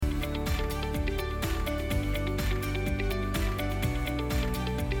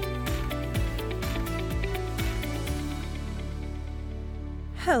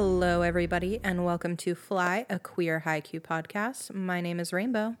Hello, everybody, and welcome to Fly, a queer haiku podcast. My name is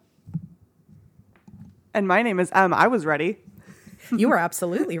Rainbow. And my name is Em. I was ready. You were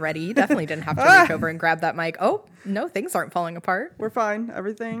absolutely ready. You definitely didn't have to reach over and grab that mic. Oh, no, things aren't falling apart. We're fine.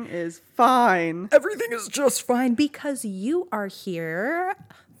 Everything is fine. Everything is just fine because you are here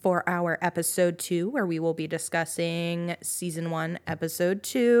for our episode 2, where we will be discussing season 1, episode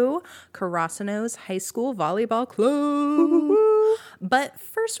 2, Karasuno's High School Volleyball Club. But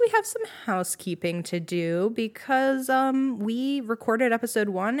first, we have some housekeeping to do because we recorded episode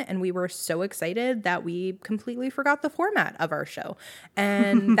 1 and we were so excited that we completely forgot the format of our show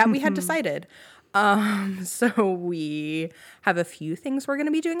and that we had decided. So we have a few things we're going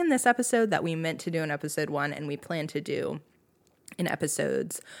to be doing in this episode that we meant to do in episode 1 and we plan to do in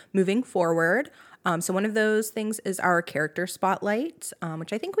episodes moving forward. So one of those things is our character spotlight,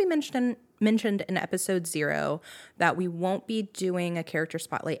 which I think we mentioned in episode 0, that we won't be doing a character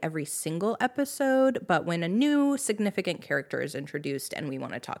spotlight every single episode, but when a new significant character is introduced and we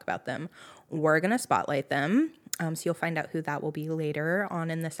want to talk about them, we're going to spotlight them. So you'll find out who that will be later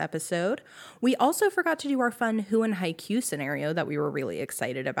on in this episode. We also forgot to do our fun Who and Haiku scenario that we were really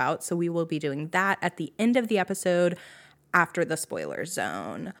excited about. So we will be doing that at the end of the episode, after the spoiler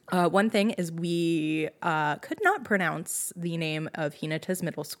zone. One thing is we could not pronounce the name of Hinata's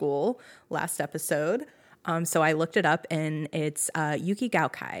middle school last episode. So I looked it up and it's Yuki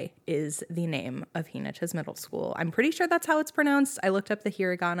Gaukai is the name of Hinata's middle school. I'm pretty sure that's how it's pronounced. I looked up the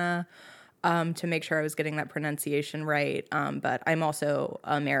hiragana to make sure I was getting that pronunciation right. But I'm also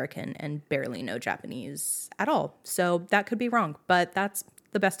American and barely know Japanese at all. So that could be wrong, but that's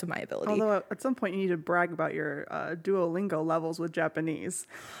the best of my ability. Although at some point you need to brag about your Duolingo levels with Japanese.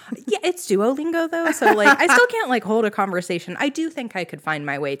 Yeah, it's Duolingo though, so like I still can't hold a conversation. I do think I could find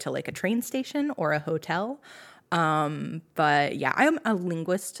my way to a train station or a hotel. But yeah, I'm a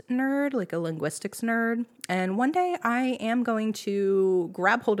linguist nerd, a linguistics nerd. And one day I am going to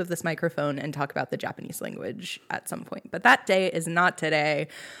grab hold of this microphone and talk about the Japanese language at some point. But that day is not today.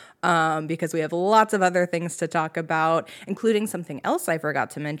 Because we have lots of other things to talk about, including something else I forgot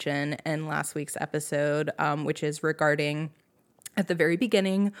to mention in last week's episode, which is regarding at the very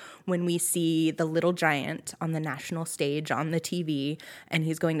beginning when we see the little giant on the national stage on the TV and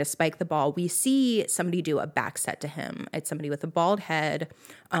he's going to spike the ball. We see somebody do a back set to him. It's somebody with a bald head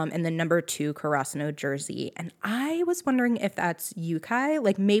and the number 2 Karasuno jersey. And I was wondering if that's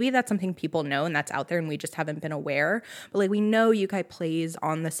Yukai. Maybe that's something people know and that's out there and we just haven't been aware. But we know Yukai plays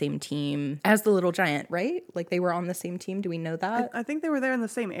on the same team as the little giant, right? They were on the same team. Do we know that? I think they were there in the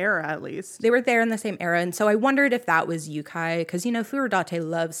same era at least. They were there in the same era. And so I wondered if that was Yukai because Furodate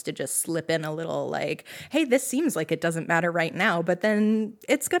loves to just slip in a little hey, this seems like it doesn't matter right now, but then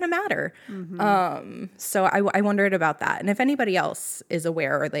it's going to matter. Mm-hmm. So I wondered about that. And if anybody else is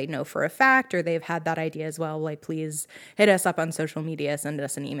aware or they know for a fact or they've had that idea as well, please hit us up on social media, send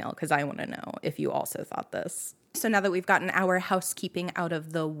us an email because I want to know if you also thought this. So now that we've gotten our housekeeping out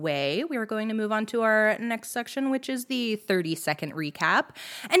of the way, we are going to move on to our next section, which is the 30-second recap.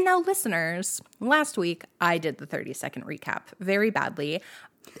 And now, listeners, last week I did the 30-second recap very badly.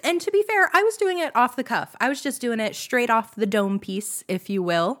 And to be fair, I was doing it off the cuff. I was just doing it straight off the dome piece, if you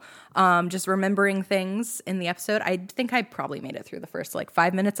will. Just remembering things in the episode. I think I probably made it through the first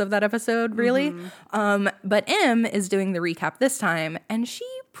 5 minutes of that episode, really. Mm-hmm. But Em is doing the recap this time, and she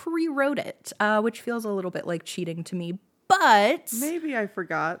pre-wrote it, which feels a little bit like cheating to me. But maybe I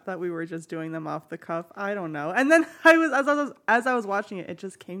forgot that we were just doing them off the cuff. I don't know. And then as I was watching it, it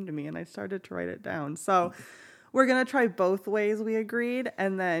just came to me, and I started to write it down. So we're going to try both ways, we agreed,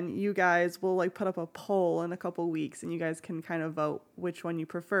 and then you guys will put up a poll in a couple weeks, and you guys can kind of vote which one you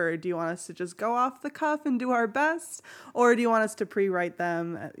prefer. Do you want us to just go off the cuff and do our best, or do you want us to pre-write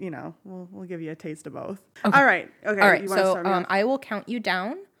them? We'll give you a taste of both. Okay. All right. You so I will count you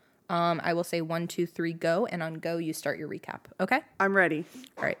down. I will say 1, 2, 3, go, and on go, you start your recap, okay? I'm ready.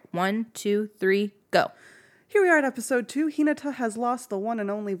 All right, 1, 2, 3, go. Here we are at episode 2. Hinata has lost the one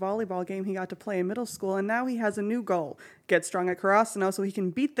and only volleyball game he got to play in middle school, and now he has a new goal. Get strong at Karasuno so he can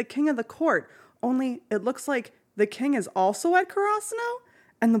beat the king of the court. Only it looks like the king is also at Karasuno,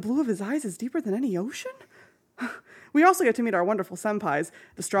 and the blue of his eyes is deeper than any ocean? We also get to meet our wonderful senpais,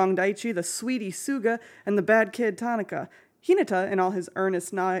 the strong Daichi, the sweetie Suga, and the bad kid Tanaka. Hinata, in all his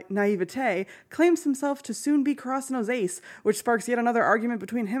earnest naivete, claims himself to soon be Karasuno's ace, which sparks yet another argument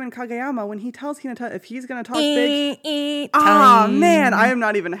between him and Kageyama when he tells Hinata if he's going to talk big. Man, I am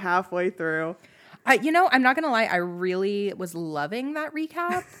not even halfway through. I'm not going to lie, I really was loving that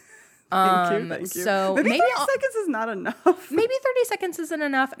recap. Thank you. So maybe 30 seconds is not enough. Maybe 30 seconds isn't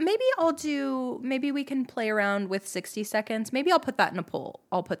enough. Maybe we can play around with 60 seconds. Maybe I'll put that in a poll.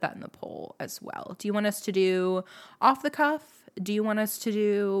 I'll put that in the poll as well. Do you want us to do off the cuff? Do you want us to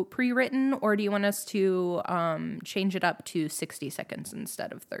do pre-written? Or do you want us to change it up to 60 seconds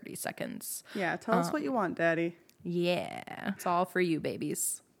instead of 30 seconds? Yeah, tell us what you want, Daddy. Yeah, it's all for you,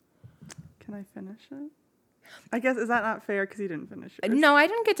 babies. Can I finish it? I guess, is that not fair because you didn't finish yours? No, I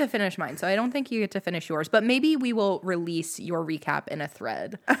didn't get to finish mine, so I don't think you get to finish yours. But maybe we will release your recap in a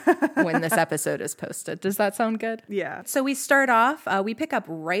thread when this episode is posted. Does that sound good? Yeah. So we start off, we pick up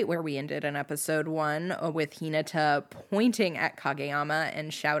right where we ended in episode 1 with Hinata pointing at Kageyama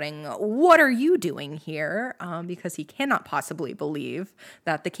and shouting, "What are you doing here?" Because he cannot possibly believe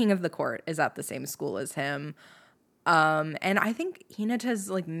that the king of the court is at the same school as him. And I think Hinata's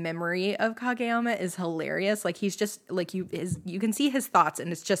like memory of Kageyama is hilarious. Like he's just like you can see his thoughts,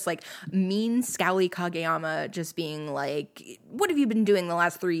 and it's just like mean, scowly Kageyama just being like, "What have you been doing the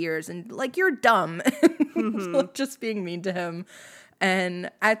last 3 years?" And like, "You're dumb," just being mean to him. And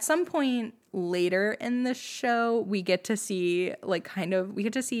at some point later in the show, we get to see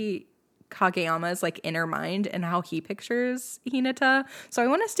Kageyama's like inner mind and how he pictures Hinata. So I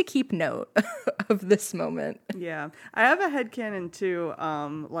want us to keep note of this moment. Yeah. I have a headcanon too,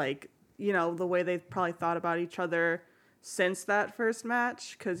 the way they've probably thought about each other since that first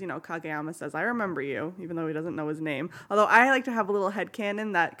match. Because, Kageyama says, "I remember you," even though he doesn't know his name. Although I like to have a little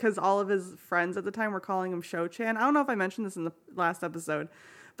headcanon that, because all of his friends at the time were calling him Sho-chan. I don't know if I mentioned this in the last episode,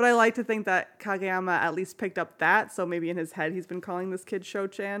 but I like to think that Kageyama at least picked up that, so maybe in his head he's been calling this kid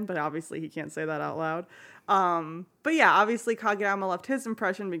Sho-chan, but obviously he can't say that out loud. But yeah, obviously Kageyama left his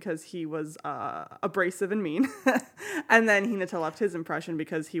impression because he was abrasive and mean. And then Hinata left his impression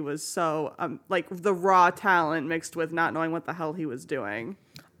because he was so, the raw talent mixed with not knowing what the hell he was doing.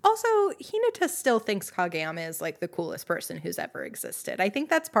 Also, Hinata still thinks Kageyama is like the coolest person who's ever existed. I think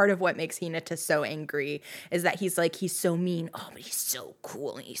that's part of what makes Hinata so angry, is that he's so mean. Oh, but he's so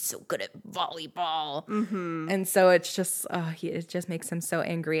cool and he's so good at volleyball. Mm-hmm. And so it's just, it just makes him so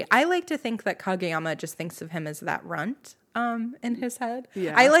angry. I like to think that Kageyama just thinks of him as that runt in his head.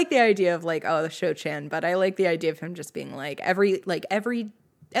 Yeah. I like the idea of the Sho-chan, but I like the idea of him just being every,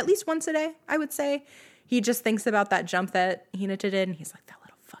 at least once a day, I would say, he just thinks about that jump that Hinata did, and he's like, that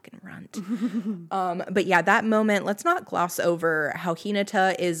fucking runt. But yeah, that moment, let's not gloss over how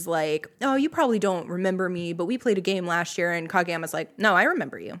Hinata is like, "Oh, you probably don't remember me, but we played a game last year," and Kageyama's like, "No, I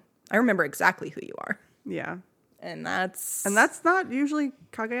remember you. I remember exactly who you are." Yeah. And that's not usually,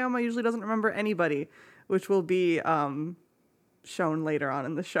 Kageyama usually doesn't remember anybody, which will be shown later on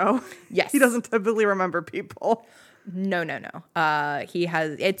in the show. Yes. He doesn't typically remember people. No.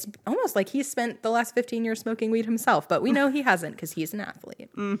 It's almost like he's spent the last 15 years smoking weed himself, but we know he hasn't because he's an athlete.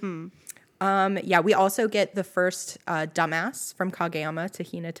 Mm-hmm. We also get the first dumbass from Kageyama to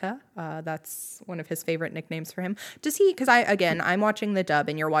Hinata. That's one of his favorite nicknames for him. Does he, because I'm watching the dub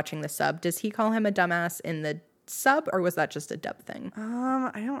and you're watching the sub, does he call him a dumbass in the sub, or was that just a dub thing?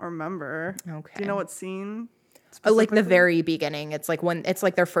 I don't remember. Okay. Do you know what scene? Like the very beginning. It's like when it's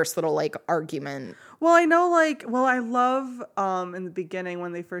like their first little argument. Well, I know I love in the beginning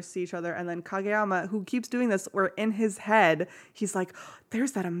when they first see each other, and then Kageyama, who keeps doing this, where in his head he's like,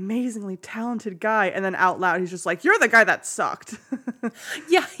 "There's that amazingly talented guy," and then out loud he's just like, "You're the guy that sucked."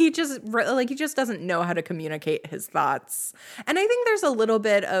 Yeah, he just doesn't know how to communicate his thoughts. And I think there's a little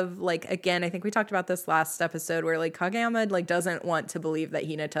bit of again, I think we talked about this last episode where Kageyama doesn't want to believe that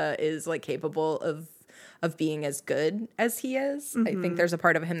Hinata is capable of being as good as he is. Mm-hmm. I think there's a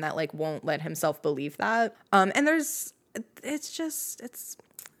part of him that won't let himself believe that. And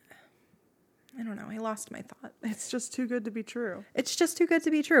I don't know. I lost my thought. It's just too good to be true.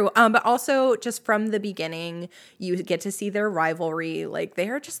 But also just from the beginning, you get to see their rivalry. They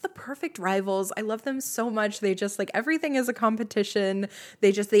are just the perfect rivals. I love them so much. They just everything is a competition.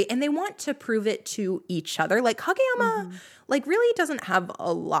 They want to prove it to each other. Kageyama, really doesn't have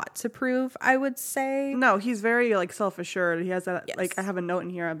a lot to prove, I would say. No, he's very self-assured. He has that, yes. I have a note in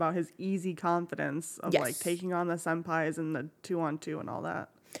here about his easy confidence of yes. taking on the senpais and the 2-on-2 and all that.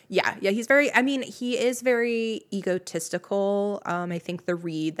 Yeah, he is very egotistical. I think the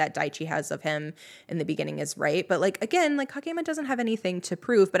read that Daichi has of him in the beginning is right. But again, Kageyama doesn't have anything to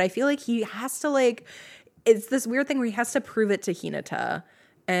prove, but I feel he has to it's this weird thing where he has to prove it to Hinata.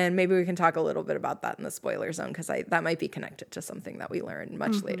 And maybe we can talk a little bit about that in the spoiler zone, because that might be connected to something that we learn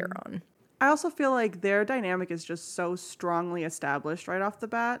much later on. I also feel their dynamic is just so strongly established right off the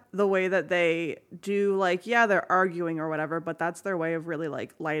bat. The way that they do, they're arguing or whatever, but that's their way of really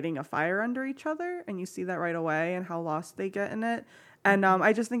lighting a fire under each other. And you see that right away and how lost they get in it. And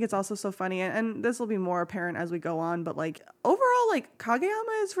I just think it's also so funny, and this will be more apparent as we go on, but like overall, like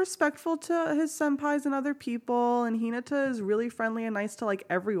Kageyama is respectful to his senpais and other people, and Hinata is really friendly and nice to like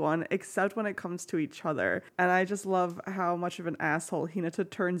everyone except when it comes to each other. And I just love how much of an asshole Hinata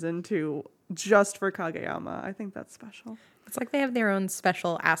turns into just for Kageyama. I think that's special. It's like they have their own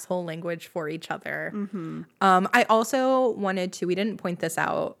special asshole language for each other. I also wanted to, we didn't point this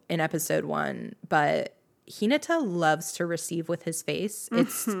out in episode 1, but Hinata loves to receive with his face.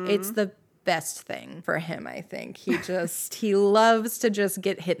 It's the best thing for him, I think. He loves to just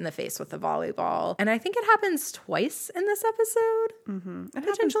get hit in the face with a volleyball. And I think it happens twice in this episode. It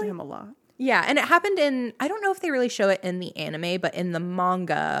happens to him a lot. Yeah, and it happened in, I don't know if they really show it in the anime, but in the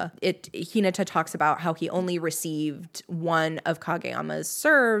manga, Hinata talks about how he only received one of Kageyama's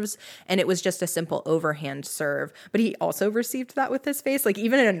serves, and it was just a simple overhand serve. But he also received that with his face. Like,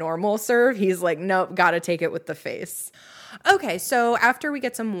 even in a normal serve, he's like, nope, gotta take it with the face. Okay, so after we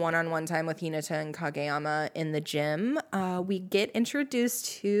get some one-on-one time with Hinata and Kageyama in the gym, we get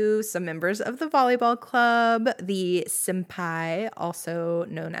introduced to some members of the volleyball club, the senpai, also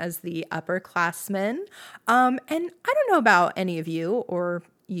known as the upperclassmen. And I don't know about any of you or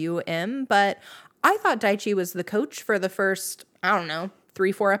you, Em, but I thought Daichi was the coach for the first, I don't know,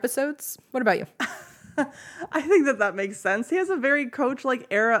 3-4 episodes. What about you? I think that makes sense. He has a very coach-like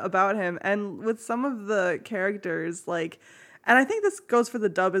era about him, and with some of the characters, like, and I think this goes for the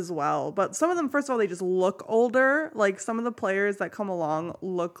dub as well, but some of them, first of all, they just look older. Like, some of the players that come along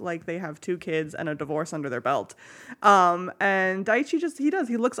look like they have 2 kids and a divorce under their belt. And Daichi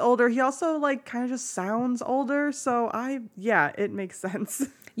he looks older. He also, like, kind of just sounds older, so it makes sense.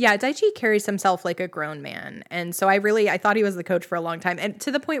 Yeah, Daichi carries himself like a grown man. And so I thought he was the coach for a long time. And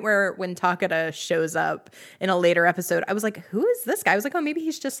to the point where when Takada shows up in a later episode, I was like, who is this guy? I was like, oh, maybe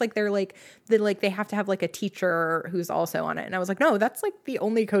he's just like, they have to have like a teacher who's also on it. And I was like, no, that's like the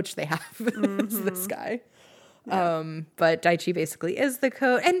only coach they have is this guy. Yeah. But Daichi basically is the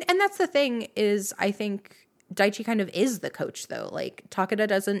coach. And that's the thing is, I think Daichi kind of is the coach, though. Like, Takada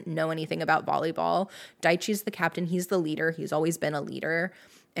doesn't know anything about volleyball. Daichi's the captain. He's the leader. He's always been a leader.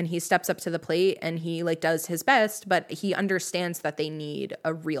 And he steps up to the plate and he like does his best, but he understands that they need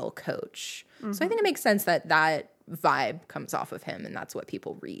a real coach. So I think it makes sense that vibe comes off of him, and that's what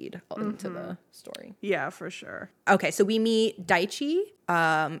people read into the story. Yeah, for sure. Okay, so we meet Daichi,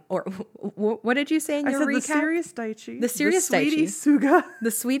 or what did you say in your recap? The serious Daichi. The serious Daichi. The sweetie Suga.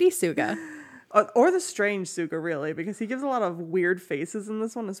 The sweetie Suga. Or the strange Suga, really, because he gives a lot of weird faces in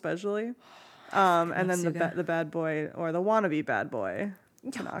this one, especially. And then the bad boy, or the wannabe bad boy,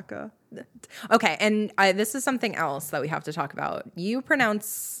 Tanaka. Okay, and this is something else that we have to talk about. You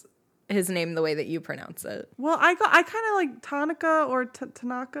pronounce his name the way that you pronounce it. Well, I kind of like Tanaka or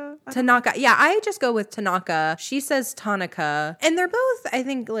Tanaka. Tanaka. Yeah, I just go with Tanaka. She says Tanaka. And they're both, I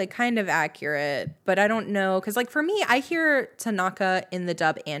think, like kind of accurate, but I don't know. Because like for me, I hear Tanaka in the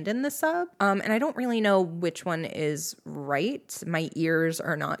dub and in the sub. And I don't really know which one is right. My ears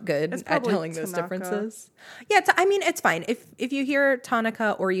are not good at telling those differences. Yeah, I mean, it's fine. If you hear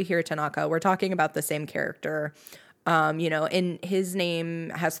Tanaka or you hear Tanaka, we're talking about the same character. And his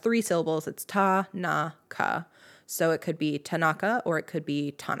name has 3 syllables. It's ta-na-ka. So it could be Tanaka or it could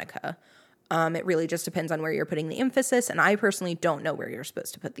be Tanaka. It really just depends on where you're putting the emphasis. And I personally don't know where you're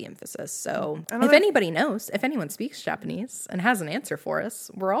supposed to put the emphasis. So if anybody knows, if anyone speaks Japanese and has an answer for us,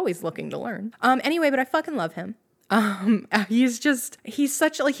 we're always looking to learn. Anyway, but I fucking love him. He's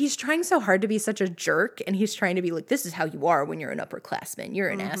trying so hard to be such a jerk, and he's trying to be like, this is how you are when you're an upperclassman. You're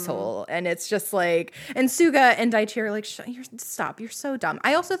an asshole. And it's just like, and Suga and Daichi are like, stop, you're so dumb.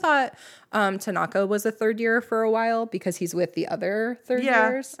 I also thought Tanaka was a third year for a while because he's with the other third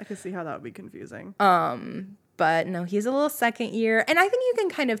years. I can see how that would be confusing. But no, he's a little second year. And I think you can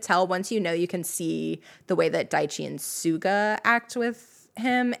kind of tell once you can see the way that Daichi and Suga act with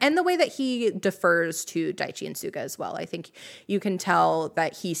him and the way that he defers to Daichi and Suga as well. I think you can tell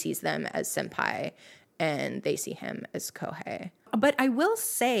that he sees them as senpai and they see him as Kohei. But I will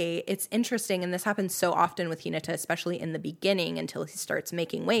say it's interesting, and this happens so often with Hinata, especially in the beginning until he starts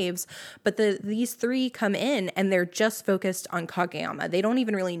making waves, but these 3 come in and they're just focused on Kageyama. They don't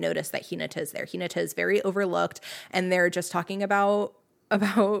even really notice that Hinata is there. Hinata is very overlooked, and they're just talking about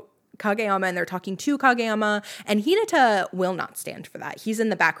Kageyama, and they're talking to Kageyama, and Hinata will not stand for that. He's in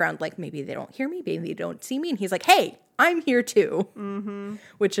the background like, maybe they don't hear me, maybe they don't see me, and he's like, hey, I'm here too,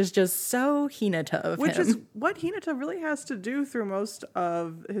 which is just so Hinata of him. Which is what Hinata really has to do through most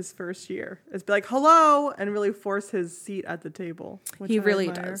of his first year, is be like, hello, and really force his seat at the table. He really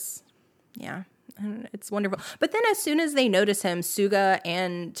does. Yeah. And it's wonderful. But then as soon as they notice him, Suga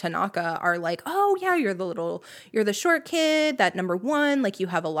and Tanaka are like, oh, yeah, you're the short kid, that number one. Like, you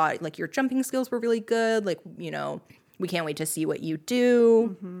have a lot, like, your jumping skills were really good. Like, you know, we can't wait to see what you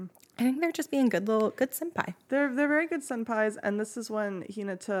do. Mm-hmm. I think they're just being good senpai. They're very good senpais, and this is when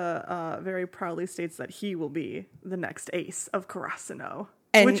Hinata very proudly states that he will be the next ace of Karasuno.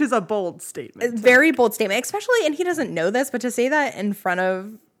 Which is a bold statement. Very bold statement, especially, and he doesn't know this, but to say that in front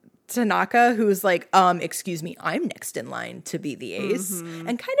of Tanaka, who's like, excuse me, I'm next in line to be the ace,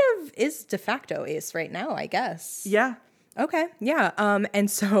 and kind of is de facto ace right now, I guess. Yeah. Okay, yeah. And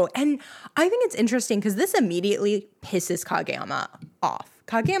I think it's interesting because this immediately pisses Kageyama off.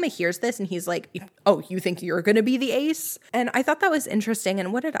 Kageyama hears this and he's like, oh, you think you're going to be the ace? And I thought that was interesting.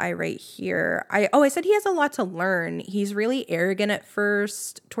 And what did I write here? I said he has a lot to learn. He's really arrogant at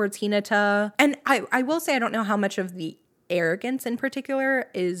first towards Hinata. And I will say I don't know how much of the arrogance in particular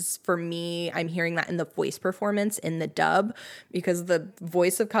is for me. I'm hearing that in the voice performance in the dub because the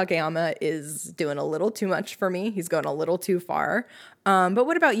voice of Kageyama is doing a little too much for me. He's going a little too far. But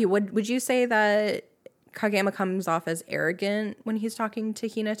what about you? Would you say that Kageyama comes off as arrogant when he's talking to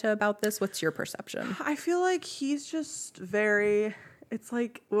Hinata about this? What's your perception? I feel like he's just very... It's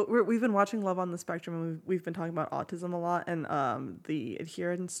like we've been watching Love on the Spectrum, and we've been talking about autism a lot and the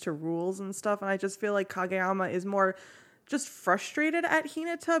adherence to rules and stuff. And I just feel like Kageyama is more just frustrated at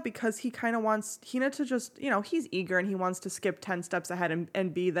Hinata because he kind of wants Hinata just, you know, he's eager and he wants to skip 10 steps ahead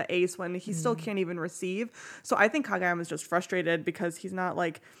and be the ace when he still can't even receive. So I think Kageyama is just frustrated because he's not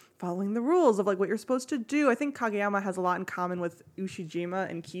like following the rules of like what you're supposed to do. I think Kageyama has a lot in common with Ushijima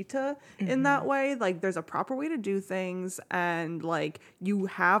and Kita in that way. Like there's a proper way to do things and like you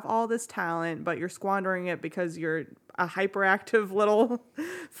have all this talent, but you're squandering it because you're a hyperactive little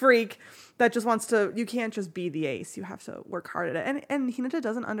freak that just wants to, you can't just be the ace. You have to work hard at it. And Hinata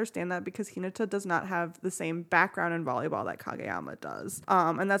doesn't understand that because Hinata does not have the same background in volleyball that Kageyama does.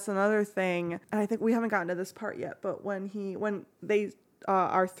 And that's another thing. And I think we haven't gotten to this part yet, but when they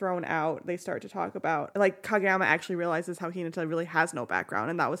are thrown out, they start to talk about, like, Kageyama actually realizes how Hinata really has no background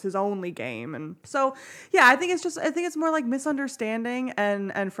and that was his only game. And so, yeah, I think it's more like misunderstanding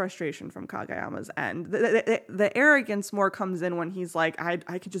and frustration from Kageyama's end. The arrogance more comes in when he's like,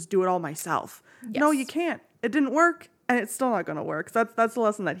 I could just do it all myself. Yes. No, you can't. It didn't work and it's still not going to work. So that's the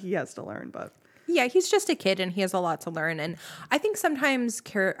lesson that he has to learn, but... Yeah, he's just a kid and he has a lot to learn. And I think sometimes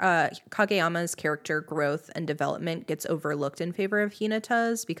Kageyama's character growth and development gets overlooked in favor of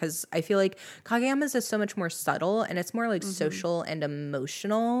Hinata's because I feel like Kageyama's is so much more subtle and it's more like social and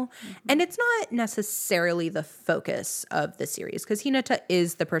emotional. And it's not necessarily the focus of the series because Hinata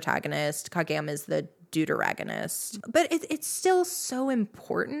is the protagonist, Kageyama is the deuteragonist. But it's still so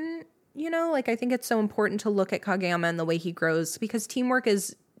important, you know? Like I think it's so important to look at Kageyama and the way he grows because teamwork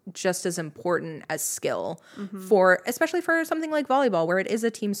is just as important as skill especially for something like volleyball where it is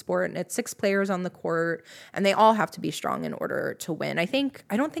a team sport and it's 6 players on the court and they all have to be strong in order to win. I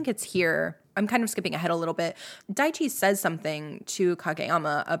don't think it's here. I'm kind of skipping ahead a little bit. Daichi says something to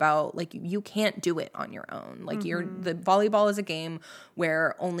Kageyama about like you can't do it on your own. Like the volleyball is a game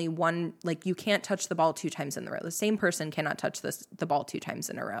where only one, like you can't touch the ball 2 times in a row. The same person cannot touch the ball 2 times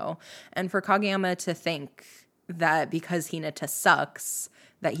in a row. And for Kageyama to think that because Hinata sucks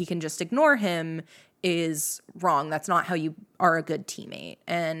that he can just ignore him is wrong. That's not how you are a good teammate.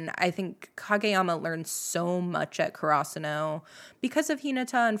 And I think Kageyama learned so much at Karasuno because of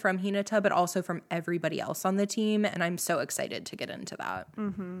Hinata and from Hinata, but also from everybody else on the team. And I'm so excited to get into that.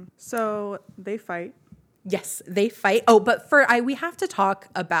 So they fight. Yes, they fight. Oh, but we have to talk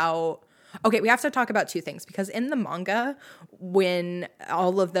about 2 things because in the manga, when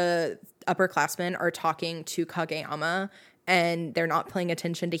all of the upperclassmen are talking to Kageyama and they're not paying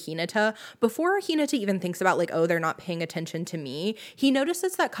attention to Hinata, before Hinata even thinks about like, oh, they're not paying attention to me, he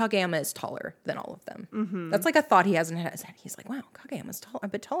notices that Kageyama is taller than all of them. That's like a thought he has in his head. He's like, wow, Kageyama's a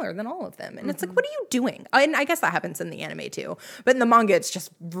bit taller than all of them. And it's like, what are you doing? And I guess that happens in the anime too. But in the manga, it's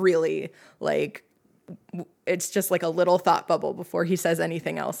just really like, it's just like a little thought bubble before he says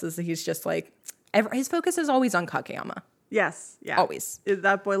anything else. Is he's just like, his focus is always on Kageyama. Yes. Yeah. Always.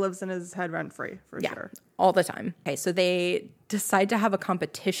 That boy lives in his head rent free for sure. All the time. Okay. So they decide to have a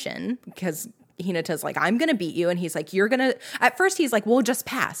competition because Hinata's like, I'm going to beat you. And he's like, at first he's like, we'll just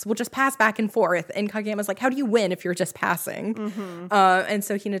pass back and forth. And Kageyama's like, how do you win if you're just passing? And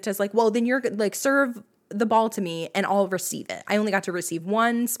so Hinata's like, well, then you're like, serve the ball to me and I'll receive it. I only got to receive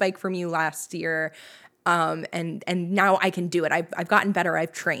 1 spike from you last year. And now I can do it. I've gotten better.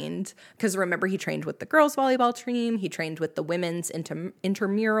 I've trained, because remember, he trained with the girls volleyball team. He trained with the women's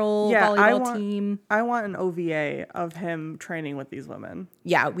intramural volleyball team. I want an OVA of him training with these women.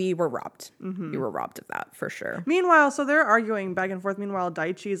 Yeah, we were robbed. We were robbed of that for sure. Meanwhile, so they're arguing back and forth. Meanwhile,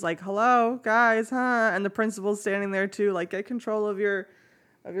 Daichi's like, hello, guys, huh? And the principal's standing there too, like, get control of your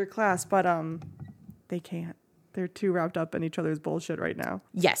class. But they can't. They're too wrapped up in each other's bullshit right now.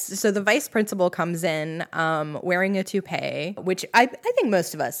 Yes. So the vice principal comes in wearing a toupee, which I think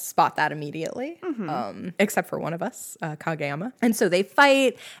most of us spot that immediately, except for one of us, Kageyama. And so they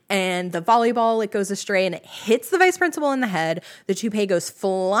fight, and the volleyball, it goes astray, and it hits the vice principal in the head. The toupee goes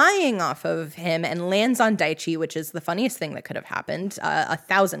flying off of him and lands on Daichi, which is the funniest thing that could have happened.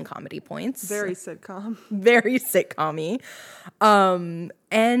 1,000 comedy points. Very sitcom. Very sitcom-y.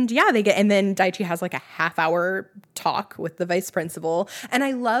 And yeah, and then Daichi has like a half-hour talk with the vice principal. And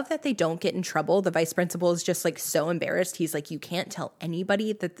I love that they don't get in trouble. The vice principal is just like so embarrassed. He's like, you can't tell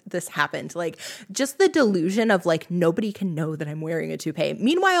anybody that this happened. Like, just the delusion of like, nobody can know that I'm wearing a toupee.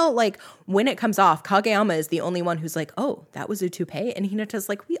 Meanwhile, like, when it comes off, Kageyama is the only one who's like, oh, that was a toupee. And Hinata's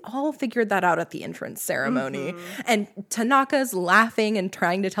like, we all figured that out at the entrance ceremony. And Tanaka's laughing and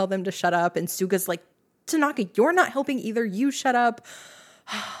trying to tell them to shut up. And Suga's like, Tanaka, you're not helping either. You shut up.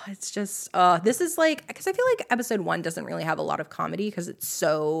 It's just, this is like, because I feel like episode 1 doesn't really have a lot of comedy because it's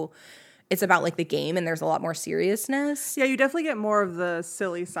about like the game and there's a lot more seriousness. Yeah, you definitely get more of the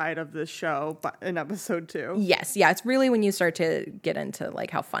silly side of the show in episode 2. Yes, yeah, it's really when you start to get into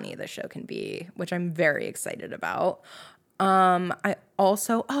like how funny the show can be, which I'm very excited about. I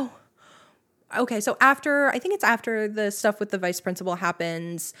also, okay, so I think it's after the stuff with the vice principal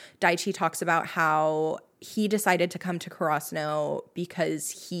happens, Daichi talks about how he decided to come to Karasuno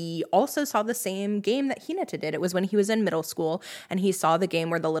because he also saw the same game that Hinata did. It was when he was in middle school, and he saw the game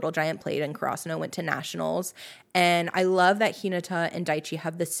where the Little Giant played and Karasuno went to nationals. And I love that Hinata and Daichi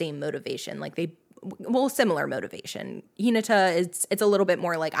have the same motivation. Like, similar motivation. Hinata, it's a little bit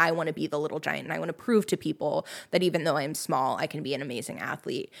more like, I want to be the Little Giant, and I want to prove to people that even though I'm small, I can be an amazing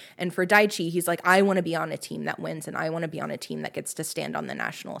athlete. And for Daichi, he's like, I want to be on a team that wins, and I want to be on a team that gets to stand on the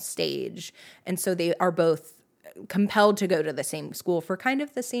national stage. And so they are both compelled to go to the same school for kind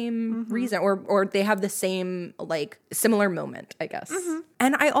of the same reason, or they have the same, like, similar moment, I guess.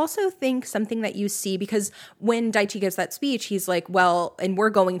 And I also think something that you see, because when Daichi gives that speech, he's like, well, and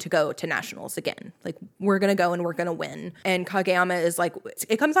we're going to go to nationals again. Like, we're going to go and we're going to win. And Kageyama is like,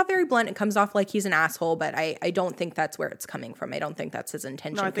 it comes off very blunt. It comes off like he's an asshole, but I don't think that's where it's coming from. I don't think that's his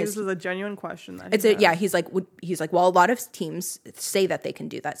intention. No, I think this is a genuine question. He's like, well, a lot of teams say that they can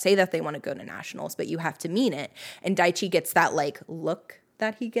do that, say that they want to go to nationals, but you have to mean it. And Daichi gets that like look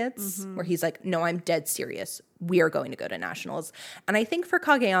that he gets where he's like, no, I'm dead serious. We are going to go to nationals. And I think for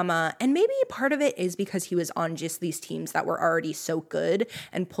Kageyama, and maybe part of it is because he was on just these teams that were already so good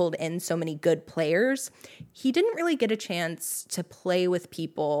and pulled in so many good players, he didn't really get a chance to play with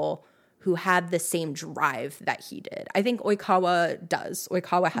people who had the same drive that he did. I think Oikawa does.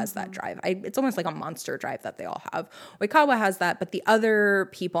 Oikawa has that drive. It's almost like a monster drive that they all have. Oikawa has that, but the other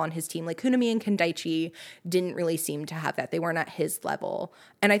people on his team, like Kunami and Kendaichi, didn't really seem to have that. They weren't at his level.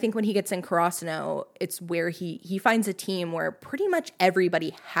 And I think when he gets in Karasuno, it's where he finds a team where pretty much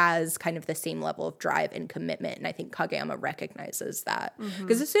everybody has kind of the same level of drive and commitment. And I think Kageyama recognizes that.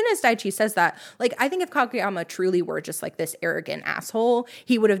 Because as soon as Daichi says that, like, I think if Kageyama truly were just like this arrogant asshole,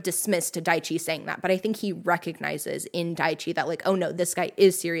 he would have dismissed to Daichi saying that. But I think he recognizes in Daichi that, like, oh no, this guy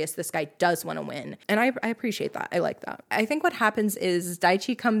is serious. This guy does want to win. And I appreciate that. I like that. I think what happens is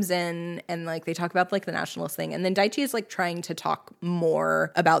Daichi comes in and, like, they talk about, like, the nationals thing. And then Daichi is, like, trying to talk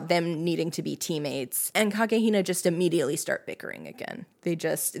more about them needing to be teammates. And Kagehina just immediately start bickering again. They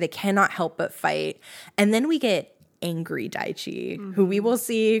cannot help but fight. And then we get angry Daichi, who we will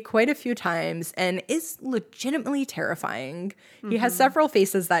see quite a few times and is legitimately terrifying. He has several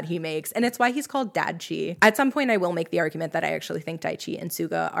faces that he makes, and it's why he's called Dadchi. At some point, I will make the argument that I actually think Daichi and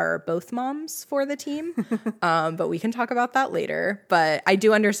Suga are both moms for the team, but we can talk about that later. But I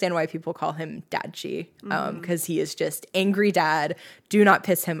do understand why people call him Dadchi, because he is just angry dad. Do not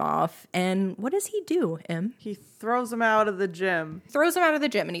piss him off. And what does he do, Em? He throws him out of the gym.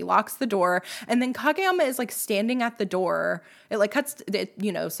 And he locks the door. And then Kageyama is, like, standing at the door. It, like, cuts,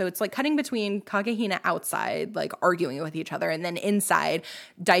 so it's, like, cutting between Kagehina outside, like, arguing with each other, and then inside,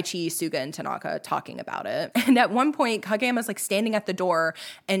 Daichi, Suga, and Tanaka talking about it. And at one point, Kageyama's, like, standing at the door,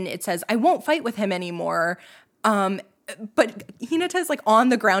 and it says, I won't fight with him anymore. But Hinata's, like, on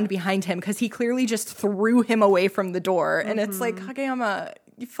the ground behind him because he clearly just threw him away from the door. And it's like, Kageyama,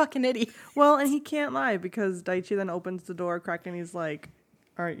 you fucking idiot. Well, and he can't lie because Daichi then opens the door, cracking. He's like,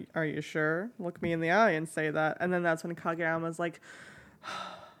 are you sure? Look me in the eye and say that. And then that's when Kageyama's like,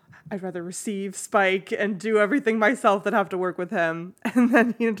 I'd rather receive Spike and do everything myself than have to work with him. And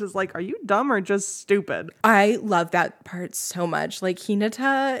then Hinata's like, are you dumb or just stupid? I love that part so much. Like,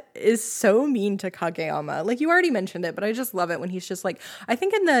 Hinata is so mean to Kageyama. Like, you already mentioned it, but I just love it when he's just like, I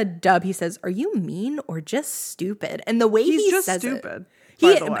think in the dub he says, are you mean or just stupid? And the way he just says stupid.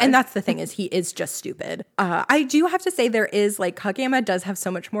 And that's the thing, is he is just stupid. I do have to say, there is like, Kageyama does have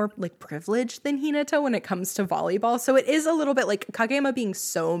so much more like privilege than Hinata when it comes to volleyball. So it is a little bit like Kageyama being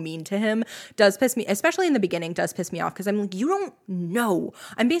so mean to him does piss me, especially in the beginning, does piss me off, because I'm like, you don't know.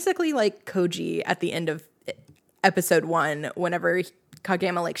 I'm basically like Koji at the end of episode 1, whenever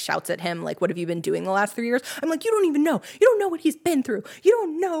Kageyama like shouts at him, like, what have you been doing the last 3 years? I'm like, you don't even know. You don't know what he's been through. You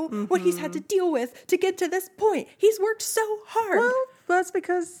don't know what he's had to deal with to get to this point. He's worked so hard. Well, that's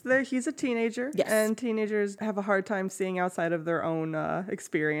because he's a teenager. Yes. And teenagers have a hard time seeing outside of their own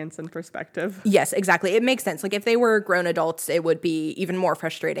experience and perspective. Yes, exactly. It makes sense. Like, if they were grown adults, it would be even more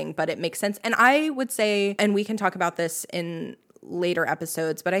frustrating, but it makes sense. And I would say, and we can talk about this in later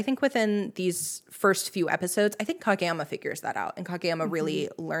episodes, but I think within these first few episodes, I think Kageyama figures that out, and Kageyama really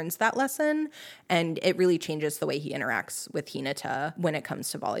learns that lesson, and it really changes the way he interacts with Hinata when it comes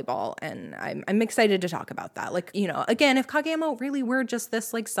to volleyball. And I'm excited to talk about that. Like, you know, again, if Kageyama really were just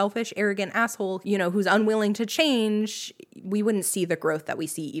this like selfish, arrogant asshole, you know, who's unwilling to change, we wouldn't see the growth that we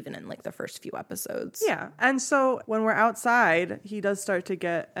see even in like the first few episodes. Yeah. And so when we're outside, he does start to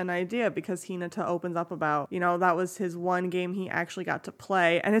get an idea, because Hinata opens up about, you know, that was his one game he actually got to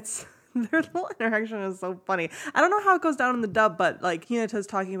play, and it's their little interaction is so funny. I don't know how it goes down in the dub, but like Hinata's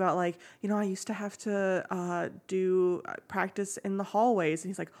talking about, like, you know, I used to have to do practice in the hallways, and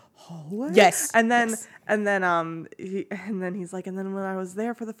he's like, hallways? Yes. And then yes. and then he's like, and then when I was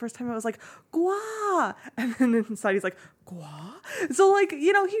there for the first time, it was like, gua. And then inside he's like, gua. So like,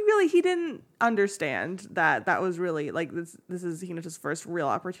 you know, he didn't understand that was really like this is Hinata's first real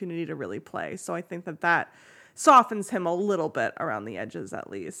opportunity to really play. So I think that softens him a little bit around the edges, at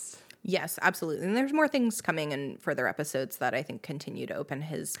least. Yes, absolutely. And there's more things coming in further episodes that I think continue to open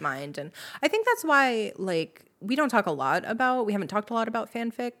his mind. And I think that's why, like, we haven't talked a lot about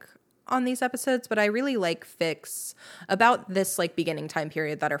fanfic on these episodes, but I really like fics about this like beginning time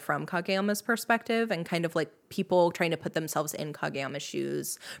period that are from Kageyama's perspective, and kind of like people trying to put themselves in Kageyama's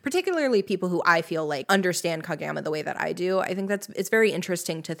shoes, particularly people who I feel like understand Kageyama the way that I do. I think it's very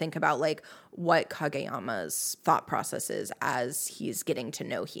interesting to think about like what Kageyama's thought process is as he's getting to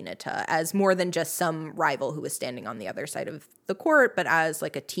know Hinata as more than just some rival who is standing on the other side of the court, but as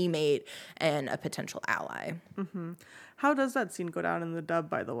like a teammate and a potential ally. Mm-hmm. How does that scene go down in the dub,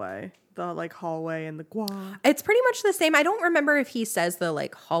 by the way? The like hallway and the gua. It's pretty much the same. I don't remember if he says the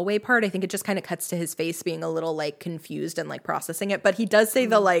like hallway part. I think it just kind of cuts to his face being a little like confused and like processing it. But he does say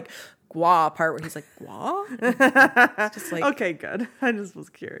the like gua part where he's like, gua? It's just like, okay, good. I just was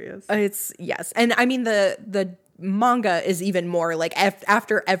curious. It's yes. And I mean the manga is even more like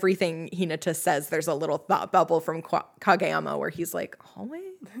after everything Hinata says, there's a little thought bubble from Kageyama where he's like, hallway?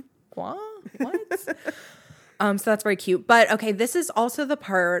 Gua? What? So that's very cute. But okay, this is also the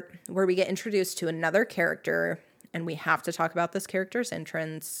part where we get introduced to another character, and we have to talk about this character's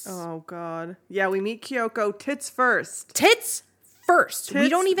entrance. Oh, God. Yeah, we meet Kyoko tits first. Tits first. We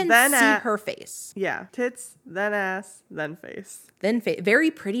don't even see her face. Yeah, tits, then ass, then face. Then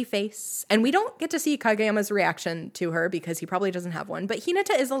very pretty face. And we don't get to see Kageyama's reaction to her because he probably doesn't have one. But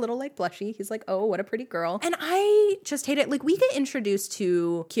Hinata is a little like blushy. He's like, oh, what a pretty girl. And I just hate it. Like, we get introduced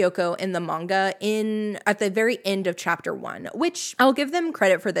to Kyoko in the manga at the very end of chapter 1, which I'll give them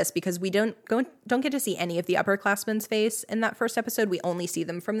credit for this because we don't get to see any of the upperclassmen's face in that first episode. We only see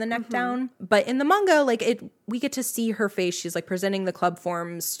them from the neck down. But in the manga, like we get to see her face. She's like presenting the club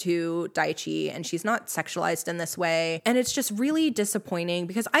forms to Daichi, and she's not sexualized in this way. And it's just really disappointing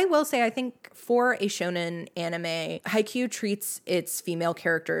because I will say, I think for a shonen anime, Haikyuu treats its female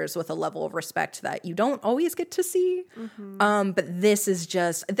characters with a level of respect that you don't always get to see. But this is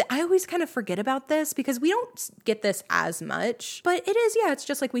just, I always kind of forget about this because we don't get this as much. But it is, yeah, it's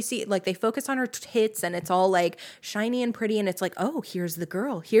just like we see, like they focus on her tits and it's all like shiny and pretty, and it's like, oh, here's the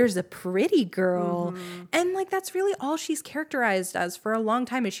girl. Here's a pretty girl. And like that's really all she's characterized as for a long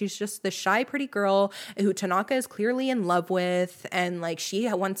time, is she's just the shy, pretty girl who Tanaka is clearly in love with, and like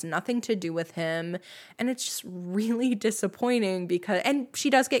she wants nothing to do with him. And it's just really disappointing because, and she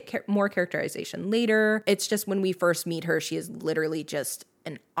does get more characterization later. It's just when we first meet her, she is literally just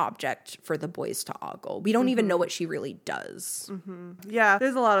an object for the boys to ogle. We don't even know what she really does. Yeah,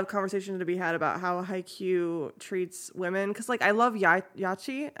 there's a lot of conversation to be had about how Haikyuu treats women, because like I love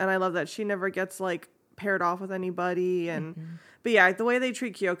Yachi, and I love that she never gets like paired off with anybody. And but yeah, the way they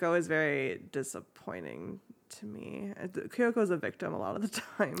treat Kyoko is very disappointing to me. Kyoko's a victim a lot of the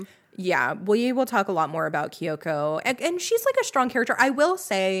time. Yeah, we will talk a lot more about Kyoko. And she's like a strong character. I will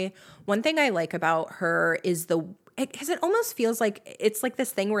say one thing I like about her is because it almost feels like it's like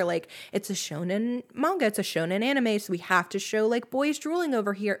this thing where like it's a shonen manga, it's a shonen anime, so we have to show like boys drooling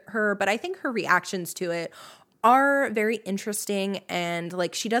over her. But I think her reactions to it are very interesting, and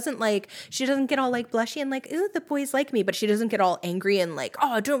like she doesn't get all like blushy and like, ooh, the boys like me, but she doesn't get all angry and like,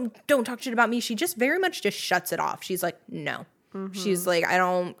 oh, don't talk shit about me. She just very much just shuts it off. She's like, no. She's like, I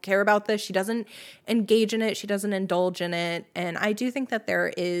don't care about this. She doesn't engage in it. She doesn't indulge in it. And I do think that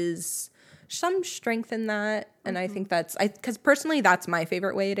there is some strength in that. And I think because personally, that's my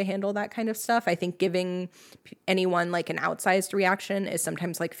favorite way to handle that kind of stuff. I think giving anyone like an outsized reaction is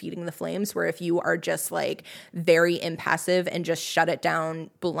sometimes like feeding the flames, where if you are just like very impassive and just shut it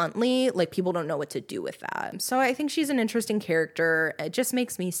down bluntly, like people don't know what to do with that. So I think she's an interesting character. It just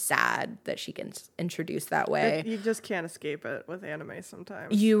makes me sad that she gets introduced that way. You just can't escape it with anime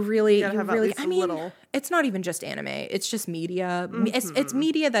sometimes. You really, little. It's not even just anime. It's just media. It's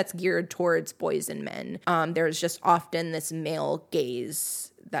media that's geared towards boys and men. There's just often this male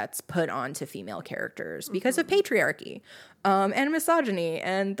gaze that's put onto female characters because of patriarchy and misogyny,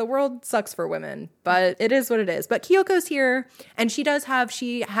 and the world sucks for women, but it is what it is. But Kyoko's here, and she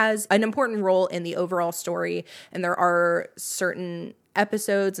has an important role in the overall story, and there are certain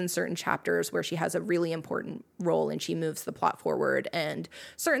episodes and certain chapters where she has a really important role and she moves the plot forward, and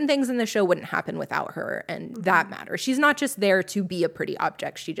certain things in the show wouldn't happen without her, and that matters. She's not just there to be a pretty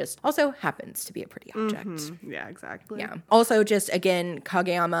object, she just also happens to be a pretty object. Yeah, exactly. Yeah. Also, just again,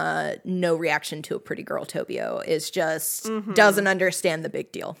 Kageyama, no reaction to a pretty girl Tobio, is just doesn't understand the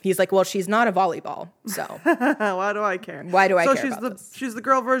big deal. He's like, well, she's not a volleyball, so why do I care? Why do I care about this? She's the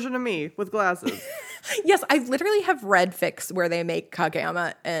girl version of me with glasses. Yes, I literally have read fics where they make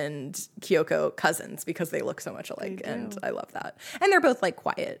Kageyama and Kyoko cousins because they look so much alike, and I love that. And they're both like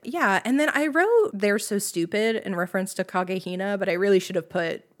quiet. Yeah, and then I wrote "they're so stupid" in reference to Kagehina, but I really should have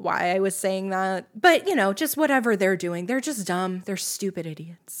put why I was saying that. But, you know, just whatever they're doing, they're just dumb. They're stupid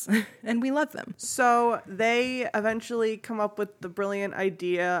idiots, and we love them. So they eventually come up with the brilliant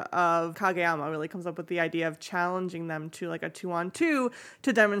idea of Kageyama really comes up with the idea of challenging them to like a 2-on-2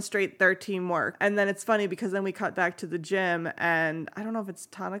 to demonstrate their teamwork. And then it's funny because then we cut back to the gym, and I don't know if it's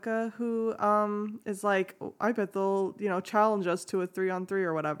Tanaka who is like, oh, I bet they'll, challenge us to a 3-on-3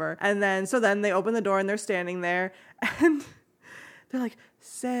 or whatever. And then they open the door and they're standing there and they're like,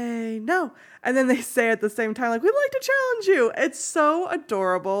 say no. And then they say at the same time, like, we'd like to challenge you. It's so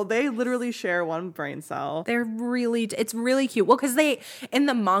adorable. They literally share one brain cell. It's really cute. Well, because in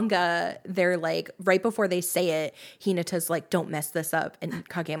the manga, they're like, right before they say it, Hinata's like, don't mess this up. And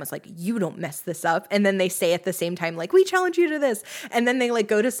Kageyama's like, you don't mess this up. And then they say at the same time, like, we challenge you to this. And then they like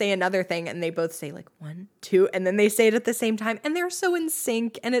go to say another thing and they both say like 1, 2. And then they say it at the same time. And they're so in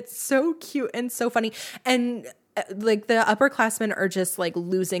sync. And it's so cute and so funny. And like the upperclassmen are just like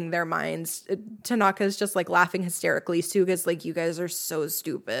losing their minds. Tanaka's just like laughing hysterically. Suga's like, you guys are so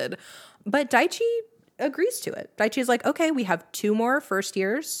stupid. But Daichi agrees to it. Daichi's like, okay, we have 2 more first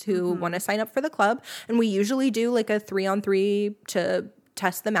years who want to sign up for the club. And we usually do like a 3-on-3 to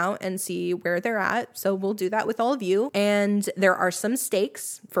test them out and see where they're at. So we'll do that with all of you. And there are some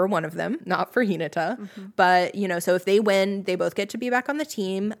stakes for one of them, not for Hinata. But, so if they win, they both get to be back on the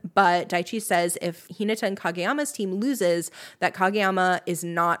team. But Daichi says if Hinata and Kageyama's team loses, that Kageyama is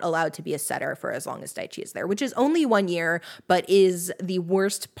not allowed to be a setter for as long as Daichi is there, which is only 1 year, but is the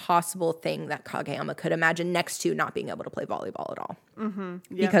worst possible thing that Kageyama could imagine, next to not being able to play volleyball at all. Yeah.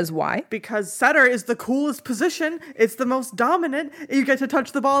 Because why? Because setter is the coolest position. It's the most dominant. You get to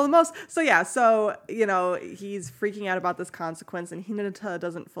touch the ball the most. So yeah, he's freaking out about this consequence, and Hinata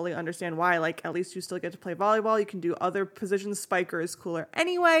doesn't fully understand why. Like, at least you still get to play volleyball. You can do other positions. Spiker is cooler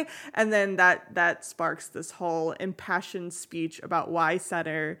anyway. And then that sparks this whole impassioned speech about why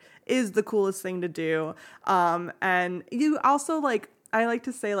setter is the coolest thing to do. And you also I like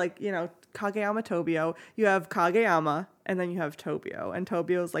to say Kageyama Tobio. You have Kageyama, and then you have Tobio. And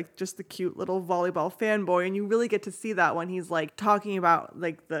Tobio is like just the cute little volleyball fanboy, and you really get to see that when he's like talking about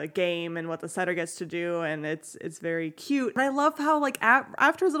like the game and what the setter gets to do, and it's very cute. And I love how like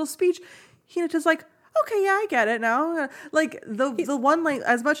after his little speech, Hinata's like, okay, yeah, I get it now. Like the one, like,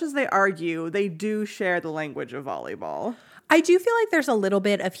 as much as they argue, they do share the language of volleyball. I do feel like there's a little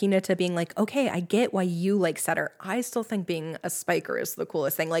bit of Hinata being like, okay, I get why you like setter. I still think being a spiker is the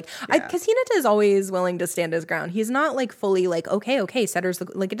coolest thing. Like, because Hinata is always willing to stand his ground. He's not like fully like, okay, setter's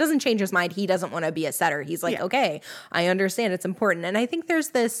like, it doesn't change his mind. He doesn't want to be a setter. He's like, okay, I understand. It's important. And I think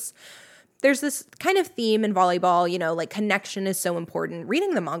there's this there's this kind of theme in volleyball, you know, like connection is so important.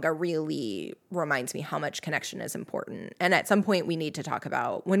 Reading the manga really reminds me how much connection is important. And at some point we need to talk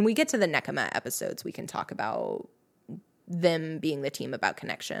about, when we get to the Nekama episodes, we can talk about them being the team about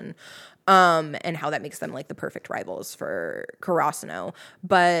connection, and how that makes them like the perfect rivals for Karasuno.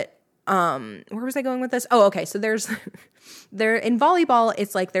 But where was I going with this? Oh, okay. So there in volleyball,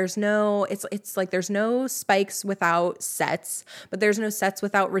 it's like there's no spikes without sets, but there's no sets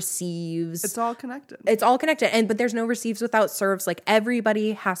without receives. It's all connected. But there's no receives without serves. Like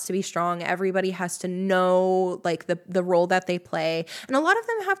everybody has to be strong. Everybody has to know like the role that they play. And a lot of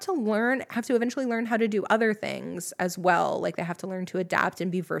them have to eventually learn how to do other things as well. Like they have to learn to adapt and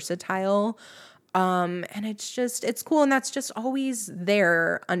be versatile. And it's cool. And that's just always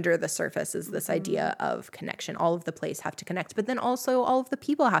there under the surface is this idea of connection. All of the plays have to connect, but then also all of the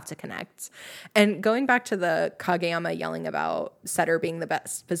people have to connect. And going back to the Kageyama yelling about setter being the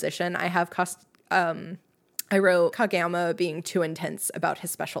best position, I wrote Kageyama being too intense about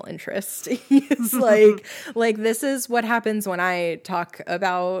his special interest. He's like, this is what happens when I talk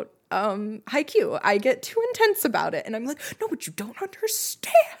about haiku. I get too intense about it. And I'm like, no, but you don't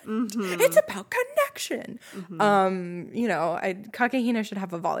understand. It's about connection. You know, Kakehina should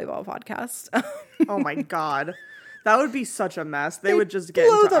have a volleyball podcast. Oh my God. That would be such a mess. They would just get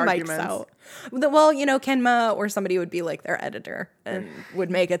into arguments. Mics out. Well, you know, Kenma or somebody would be like their editor and would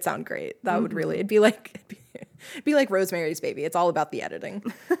make it sound great. That would really, it'd be like Rosemary's Baby. It's all about the editing.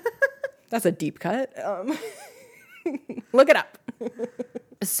 That's a deep cut. Look it up.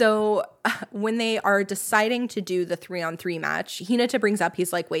 So when they are deciding to do the 3-on-3 match, Hinata brings up,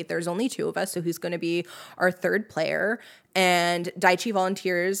 he's like, wait, there's only 2 of us, so who's going to be our third player? And Daichi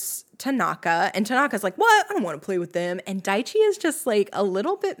volunteers Tanaka, and Tanaka's like, what? I don't want to play with them. And Daichi is just like a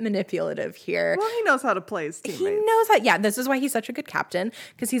little bit manipulative here. Well, he knows how to play his teammates. He knows how, yeah, this is why he's such a good captain,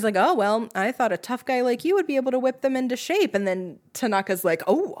 because he's like, oh, well, I thought a tough guy like you would be able to whip them into shape. And then Tanaka's like,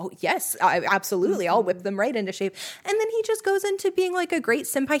 oh yes, absolutely, I'll whip them right into shape. And then he just goes into being like a great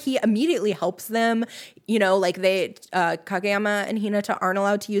senpai. He immediately helps them, you know, like Kageyama and Hinata aren't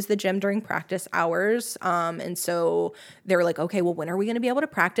allowed to use the gym during practice hours. And so they're like, okay, well, when are we going to be able to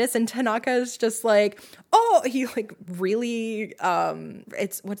practice? And Tanaka's just like, oh, he like really,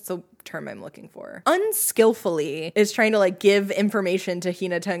 what's the term I'm looking for? Unskillfully is trying to like give information to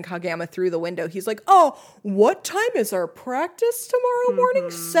Hinata and Kageyama through the window. He's like, oh, what time is our practice tomorrow morning?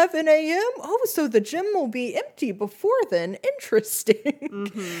 7 a.m.? Oh, so the gym will be empty before then. Interesting.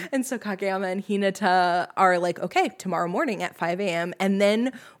 And so Kageyama and Hinata are like, okay, tomorrow morning at 5 a.m. And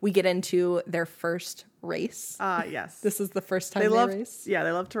then we get into their first race. Yes. This is the first time they race. Yeah,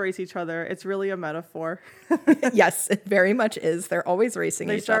 they love to race each other. It's really a metaphor. Yes, it very much is. They're always racing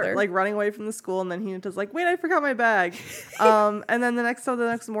each other. They start like running away from the school, and then Hinata's like, wait, I forgot my bag. And then the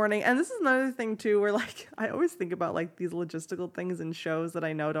next morning, and this is another thing too, where like I always think about like these logistical things in shows that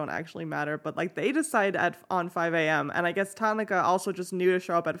I know don't actually matter, but like they decide on 5 a.m. and I guguess Tanaka also just knew to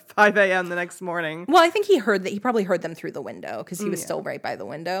show up at 5 a.m. the next morning. Well, I think he probably heard them through the window because he was still right by the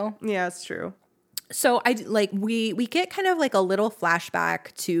window. Yeah, it's true. So we get kind of like a little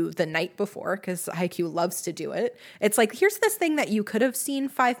flashback to the night before, because Haikyuu loves to do it. It's like, here's this thing that you could have seen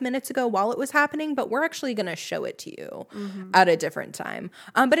 5 minutes ago while it was happening, but we're actually going to show it to you at a different time.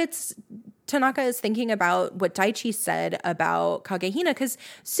 But Tanaka is thinking about what Daichi said about Kagehina, because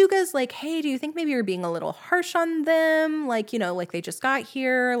Suga's like, hey, do you think maybe you're being a little harsh on them? Like, you know, like they just got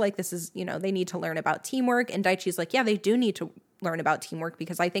here. Like this is, you know, they need to learn about teamwork. And Daichi's like, yeah, they do need to learn about teamwork,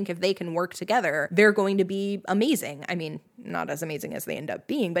 because I think if they can work together, they're going to be amazing. I mean, not as amazing as they end up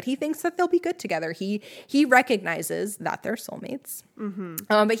being, but he thinks that they'll be good together. He recognizes that they're soulmates.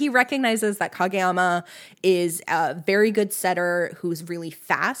 But he recognizes that Kageyama is a very good setter who's really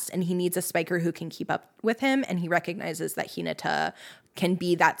fast, and he needs a spiker who can keep up with him. And he recognizes that Hinata can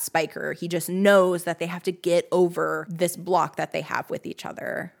be that spiker. He just knows that they have to get over this block that they have with each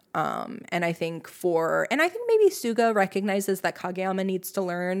other. And I think maybe Suga recognizes that Kageyama needs to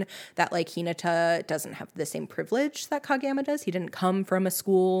learn that like Hinata doesn't have the same privilege that Kageyama does. He didn't come from a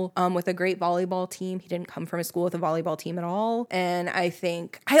school with a great volleyball team. He didn't come from a school with a volleyball team at all. And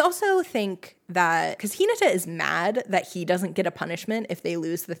I also think that because Hinata is mad that he doesn't get a punishment if they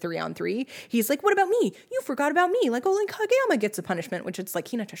lose the 3-on-3. He's like, what about me? You forgot about me. Like, only Kageyama gets a punishment, which it's like,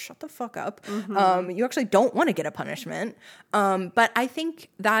 Hinata, shut the fuck up. You actually don't want to get a punishment. But I think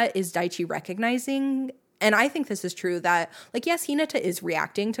that is Daichi recognizing And I think this is true that, like, yes, Hinata is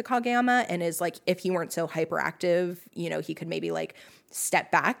reacting to Kageyama and is like, if he weren't so hyperactive, you know, he could maybe like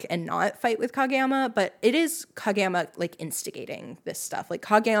step back and not fight with Kageyama, but it is Kageyama like instigating this stuff. Like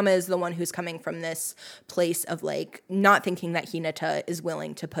Kageyama is the one who's coming from this place of like not thinking that Hinata is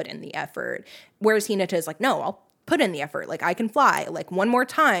willing to put in the effort. Whereas Hinata is like, no, I'll put in the effort. Like I can fly, like one more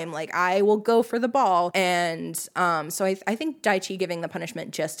time, like I will go for the ball. And so I think Daichi giving the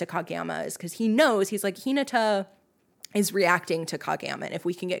punishment just to Kageyama is because he knows, he's like, Hinata is reacting to Kageyama. And if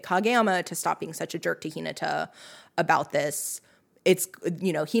we can get Kageyama to stop being such a jerk to Hinata about this, it's,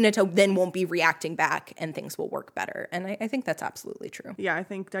 you know, Hinata then won't be reacting back and things will work better. And I think that's absolutely true. Yeah, I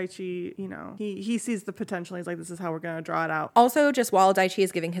think Daichi, you know, he sees the potential. He's like, this is how we're going to draw it out. Also, just while Daichi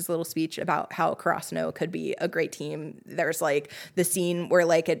is giving his little speech about how Karasuno could be a great team, there's like the scene where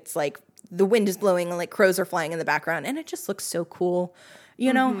like it's like the wind is blowing and like crows are flying in the background and it just looks so cool.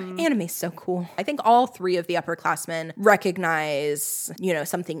 You know, anime's so cool. I think all three of the upperclassmen recognize, you know,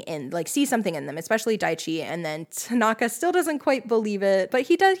 something see something in them, especially Daichi. And then Tanaka still doesn't quite believe it, but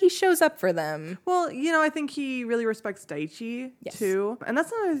he shows up for them. Well, you know, I think he really respects Daichi too. And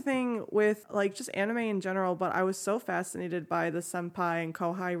that's another thing with like just anime in general, but I was so fascinated by the senpai and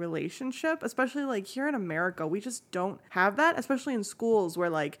kohai relationship, especially like here in America. We just don't have that, especially in schools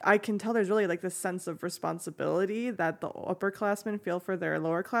where like I can tell there's really like this sense of responsibility that the upperclassmen feel for their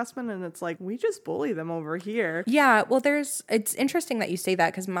lowerclassmen, and it's like we just bully them over here. Yeah, well, it's interesting that you say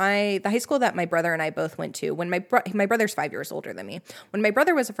that because the high school that my brother and I both went to, when my brother's 5 years older than me, when my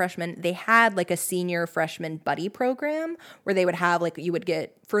brother was a freshman, they had like a senior freshman buddy program where they would have like, you would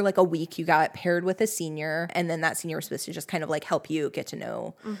get for like a week, you got paired with a senior, and then that senior was supposed to just kind of like help you get to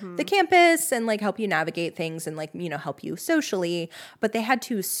know the campus and like help you navigate things and like, you know, help you socially. But they had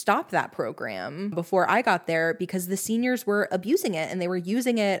to stop that program before I got there because the seniors were abusing it and they were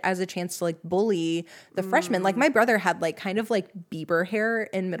using it as a chance to like bully the freshmen. Like my brother had like kind of like Bieber hair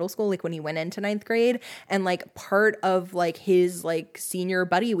in middle school, like when he went into 9th grade. And like part of like his like senior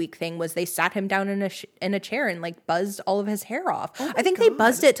buddy week thing was they sat him down in a chair and like buzzed all of his hair off. I think they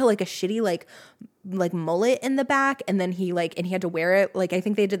buzzed it to like a shitty like mullet in the back, and then he had to wear it. Like I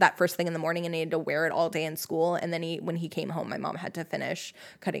think they did that first thing in the morning and he had to wear it all day in school, and then when he came home my mom had to finish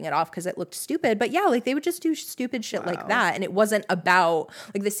cutting it off because it looked stupid. But yeah, like they would just do stupid shit like that, and it wasn't about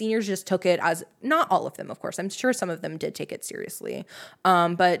like the seniors just took it as, not all of them of course, I'm sure some of them did take it seriously,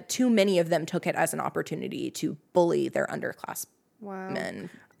 but too many of them took it as an opportunity to bully their underclass men.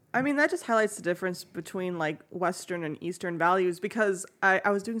 I mean, that just highlights the difference between like Western and Eastern values, because I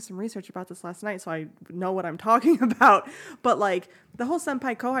was doing some research about this last night, so I know what I'm talking about. But like the whole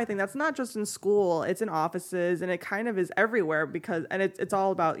senpai kohai thing, that's not just in school, it's in offices, and it kind of is everywhere because it's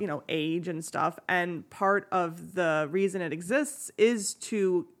all about, you know, age and stuff. And part of the reason it exists is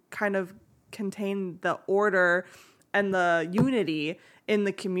to kind of contain the order and the unity in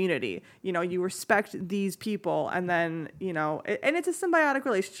the community. You know, you respect these people, and then, you know, and it's a symbiotic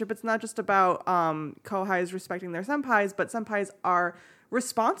relationship. It's not just about kohais respecting their senpais, but senpais are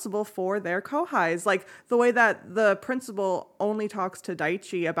responsible for their kohais. Like the way that the principal only talks to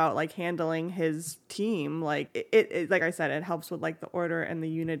Daichi about like handling his team, like it like I said, it helps with like the order and the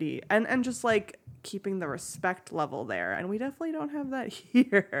unity and just like keeping the respect level there, and we definitely don't have that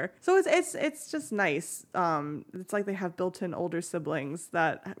here. So it's just nice. It's like they have built-in older siblings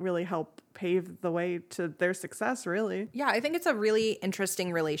that really help pave the way to their success, really. Yeah, I think it's a really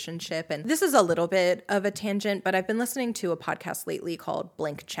interesting relationship, and this is a little bit of a tangent, but I've been listening to a podcast lately called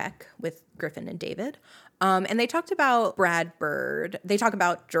Blank Check with Griffin and David. And they talked about Brad Bird. They talk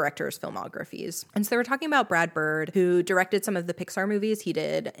about directors' filmographies. And so they were talking about Brad Bird, who directed some of the Pixar movies. He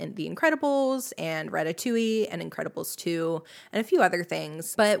did in The Incredibles and Ratatouille and Incredibles 2 and a few other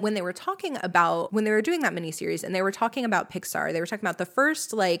things. But when they were doing that miniseries and they were talking about Pixar, they were talking about the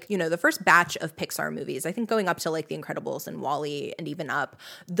first, like, you know, the first batch of Pixar movies, I think going up to like The Incredibles and WALL-E and even up,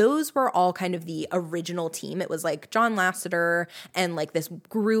 those were all kind of the original team. It was like John Lasseter and like this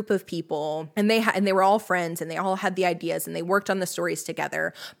group of people, and they were all friends, and they all had the ideas and they worked on the stories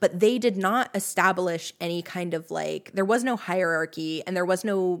together, but they did not establish any kind of like, there was no hierarchy, and there were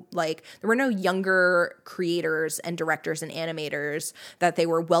no younger creators and directors and animators that they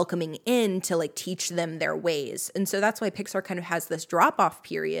were welcoming in to like teach them their ways. And so that's why Pixar kind of has this drop-off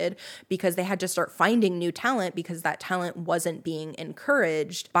period, because they had to start finding new talent because that talent wasn't being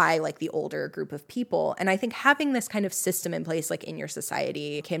encouraged by like the older group of people. And I think having this kind of system in place like in your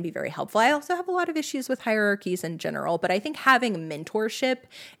society can be very helpful. I also have a lot of issues with hierarchies in general, but I think having mentorship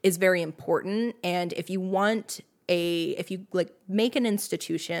is very important. And if you make an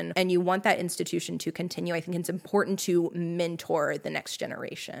institution and you want that institution to continue, I think it's important to mentor the next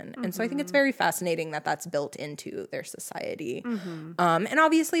generation. And so I think it's very fascinating that that's built into their society. And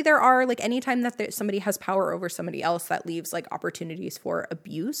obviously there are like anytime that somebody has power over somebody else, that leaves like opportunities for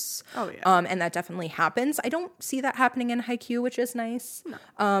abuse. And that definitely happens. I don't see that happening in Haikyuu, which is nice.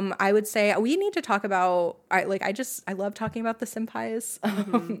 I would say we need to talk about, I love talking about the senpais.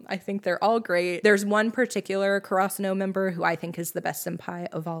 I think they're all great. There's one particular Karasuno member who I think is the best senpai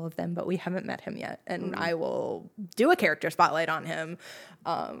of all of them, but we haven't met him yet. And I will do a character spotlight on him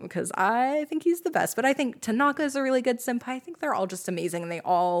because I think he's the best. But I think Tanaka is a really good senpai. I think they're all just amazing.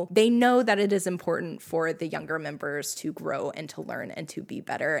 And they know that it is important for the younger members to grow and to learn and to be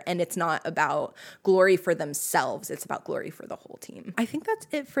better. And it's not about glory for themselves. It's about glory for the whole team. I think that's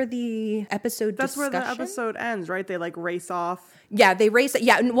it for the episode discussion. That's where the episode ends, right? They like race off. Yeah, they race.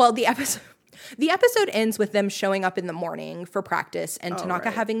 Yeah, well, the episode ends with them showing up in the morning for practice and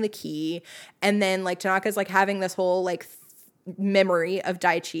Tanaka having the key. And then like Tanaka's like having this whole like memory of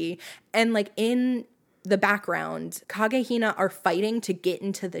Daichi. And like in the background, Kage Hina are fighting to get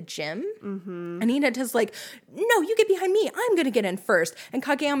into the gym. And Hinata's like, no, you get behind me. I'm going to get in first. And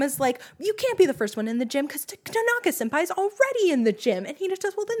Kageyama's like, you can't be the first one in the gym because Tanaka-senpai's already in the gym. And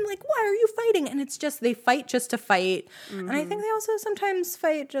Hinata's, well, then, like, why are you fighting? And it's just, they fight just to fight. And I think they also sometimes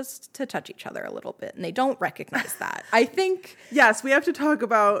fight just to touch each other a little bit. And they don't recognize that. I think... Yes, we have to talk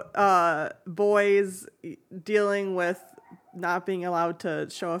about boys dealing with not being allowed to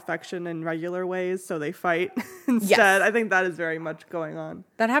show affection in regular ways, so they fight instead. Yes. I think that is very much going on.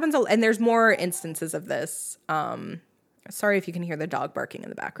 That happens, and there's more instances of this. Sorry if you can hear the dog barking in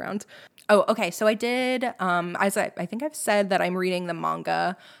the background. Oh, okay, so I did, as I think I've said that I'm reading the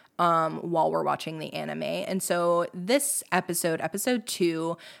manga while we're watching the anime, and so this episode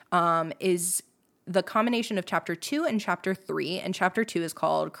 2, is the combination of chapter 2 and chapter 3, and chapter 2 is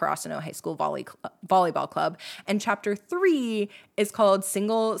called Karasuno High School Volleyball Club, and chapter 3 is called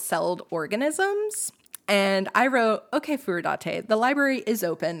Single-Celled Organisms. And I wrote, okay, Furudate, the library is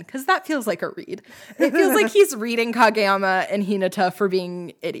open, because that feels like a read. It feels like he's reading Kageyama and Hinata for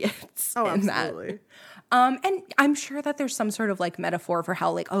being idiots. Oh, absolutely. And I'm sure that there's some sort of like metaphor for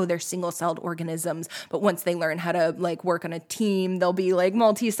how like, oh, they're single-celled organisms, but once they learn how to like work on a team, they'll be like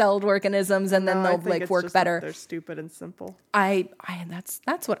multi-celled organisms, and then they'll like work better. They're stupid and simple.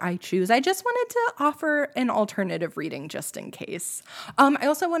 That's what I choose. I just wanted to offer an alternative reading just in case. I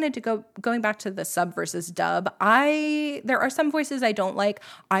also wanted to going back to the sub versus dub. There are some voices I don't like.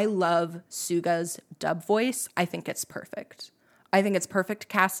 I love Suga's dub voice. I think it's perfect. I think it's perfect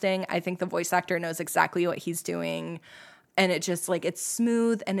casting. I think the voice actor knows exactly what he's doing. And it just like, it's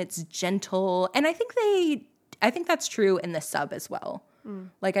smooth and it's gentle. And I think that's true in the sub as well.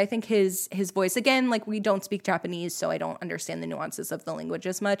 Like, I think his voice, again, like we don't speak Japanese, so I don't understand the nuances of the language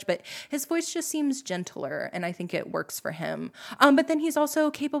as much, but his voice just seems gentler, and I think it works for him. But then he's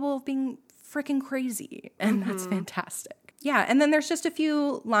also capable of being freaking crazy, and that's fantastic. Yeah, and then there's just a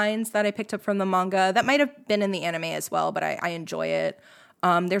few lines that I picked up from the manga that might have been in the anime as well, but I enjoy it.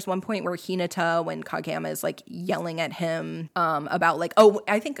 There's one point where Hinata, when Kageyama is like yelling at him about like, oh,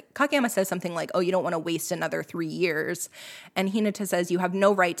 I think Kageyama says something like, oh, you don't want to waste another 3 years. And Hinata says, you have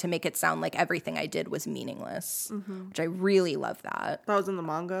no right to make it sound like everything I did was meaningless, which I really love that. That was in the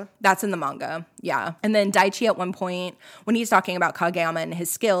manga? That's in the manga, yeah. And then Daichi at one point, when he's talking about Kageyama and his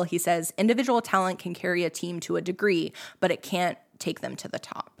skill, he says, individual talent can carry a team to a degree, but it can't take them to the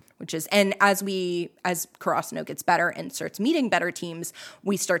top. And as Karasuno gets better and starts meeting better teams,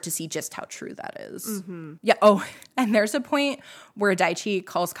 we start to see just how true that is. Yeah. Oh, and there's a point where Daichi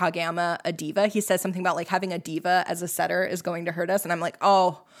calls Kageyama a diva. He says something about like having a diva as a setter is going to hurt us. And I'm like,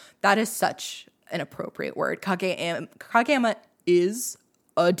 oh, that is such an appropriate word. Kageyama is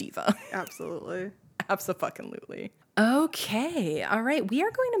a diva. Absolutely. Abso-fucking-lutely. Okay. All right. We are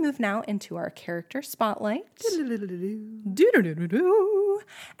going to move now into our character spotlight.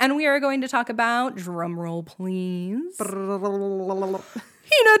 And we are going to talk about, drumroll please,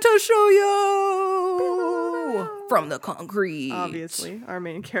 Hinata Shoyo from the concrete. Obviously, our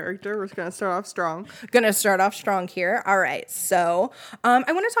main character. We're going to start off strong. Here. All right. So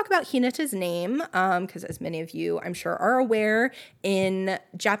I want to talk about Hinata's name because as many of you, I'm sure, are aware, in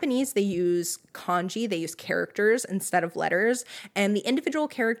Japanese, they use kanji. They use characters instead of letters. And the individual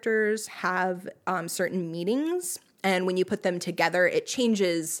characters have certain meanings. And when you put them together, it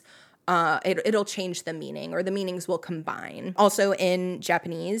changes, it'll change the meaning, or the meanings will combine. Also in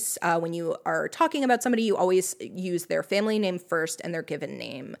Japanese, when you are talking about somebody, you always use their family name first and their given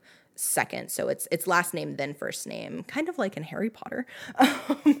name second. So it's last name, then first name, kind of like in Harry Potter.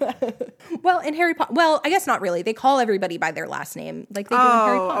 Well, in Harry Potter, I guess not really. They call everybody by their last name, like they do in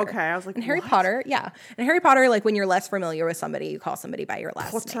Harry Potter. Okay. I was like, in Harry Potter, yeah. In Harry Potter, like when you're less familiar with somebody, you call somebody by your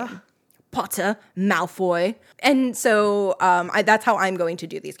last name. Potter, Malfoy. And so that's how I'm going to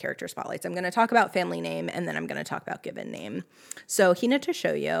do these character spotlights. I'm going to talk about family name, and then I'm going to talk about given name. So Hinata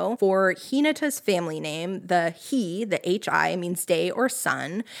Shoyo, for Hinata's family name, the H-I, means day or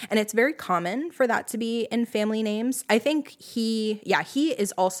sun. And it's very common for that to be in family names. I think he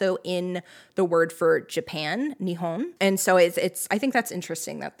is also in the word for Japan, Nihon. And so I think that's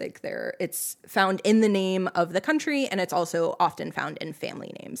interesting that it's found in the name of the country, and it's also often found in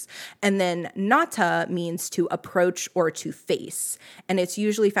family names. And then nata means to approach or to face. And it's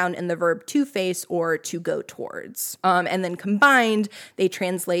usually found in the verb to face or to go towards. And then combined, they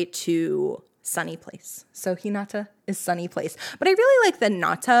translate to sunny place. So Hinata is sunny place. But I really like the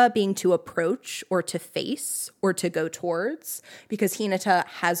nata being to approach or to face or to go towards, because Hinata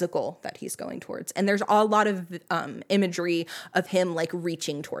has a goal that he's going towards. And there's a lot of imagery of him like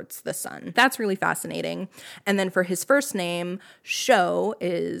reaching towards the sun. That's really fascinating. And then for his first name, Sho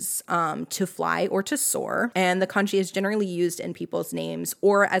is to fly or to soar. And the kanji is generally used in people's names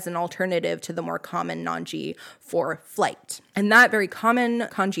or as an alternative to the more common nanji for flight. And that very common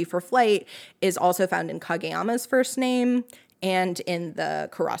kanji for flight is also found in Kageyama's first name and in the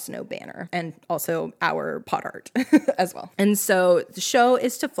Karasuno banner, and also our pot art as well. And so the Sho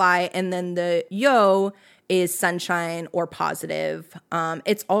is to fly, and then the yo is sunshine or positive.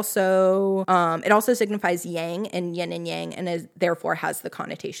 It also signifies yang and yin and yang, and therefore has the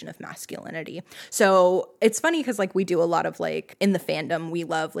connotation of masculinity. So it's funny because like we do a lot of like in the fandom, we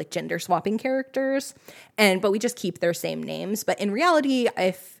love like gender swapping characters, but we just keep their same names. But in reality,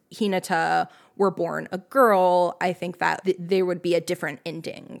 if Hinata were born a girl, I think that there would be a different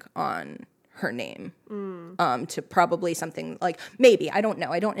ending on her name to probably something like, maybe, I don't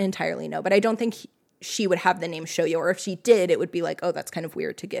know. I don't entirely know, but I don't think she would have the name Shoyo, or if she did, it would be like, oh, that's kind of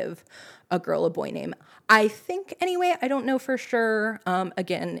weird to give a girl a boy name. I think anyway, I don't know for sure.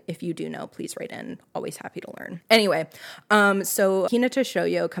 Again, if you do know, please write in. Always happy to learn. Anyway, so Hinata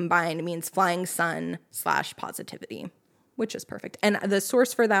Shoyo combined means flying sun / positivity, which is perfect. And the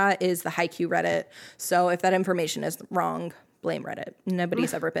source for that is the Haikyuu Reddit. So if that information is wrong, blame Reddit.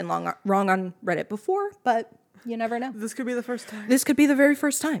 Nobody's ever been wrong on Reddit before, but you never know. This could be the first time. This could be the very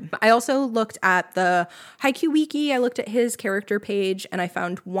first time. I also looked at the Haikyuu Wiki. I looked at his character page, and I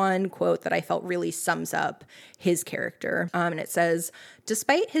found one quote that I felt really sums up his character. And it says,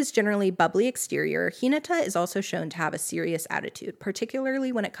 despite his generally bubbly exterior, Hinata is also shown to have a serious attitude,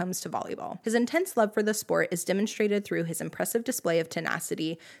 particularly when it comes to volleyball. His intense love for the sport is demonstrated through his impressive display of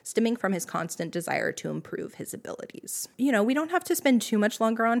tenacity, stemming from his constant desire to improve his abilities. You know, we don't have to spend too much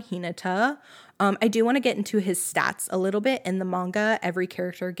longer on Hinata. I do want to get into his stats a little bit. In the manga, every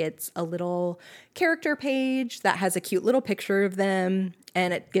character gets a little character page that has a cute little picture of them,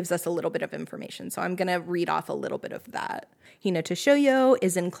 and it gives us a little bit of information. So I'm going to read off a little bit of that. Hinata Shoyo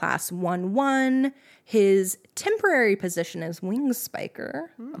is in class 1-1. His temporary position is wing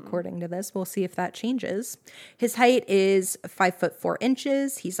spiker, according to this. We'll see if that changes. His height is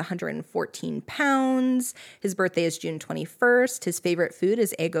 5'4". He's 114 pounds. His birthday is June 21st. His favorite food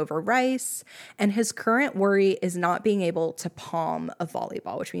is egg over rice. And his current worry is not being able to palm a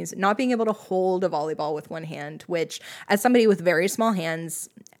volleyball, which means not being able to hold a volleyball with one hand, which, as somebody with very small hands,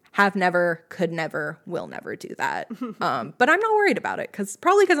 have never, could never, will never do that. But I'm not worried about it,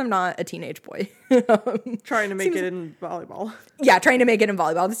 probably because I'm not a teenage boy. Trying to make it in volleyball. Yeah, trying to make it in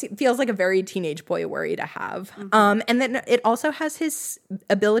volleyball. This feels like a very teenage boy worry to have. And then it also has his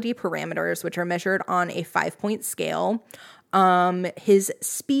ability parameters, which are measured on a 5-point scale. His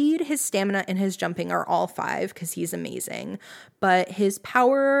speed, his stamina, and his jumping are all 5 because he's amazing. But his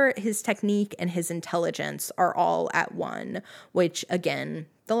power, his technique, and his intelligence are all at 1, which, again,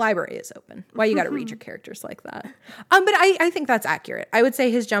 the library is open. Why you got to read your characters like that? But I think that's accurate. I would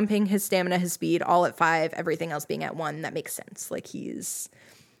say his jumping, his stamina, his speed, all at 5, everything else being at 1. That makes sense. Like he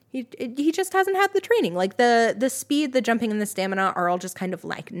just hasn't had the training. Like the speed, the jumping, and the stamina are all just kind of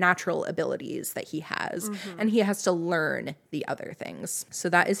like natural abilities that he has. And he has to learn the other things. So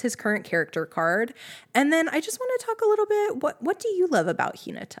that is his current character card. And then I just want to talk a little bit, what do you love about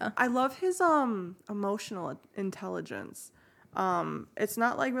Hinata? I love his emotional intelligence. It's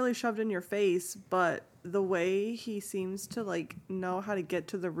not like really shoved in your face, but the way he seems to like know how to get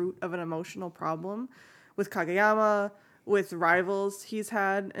to the root of an emotional problem with Kageyama, with rivals he's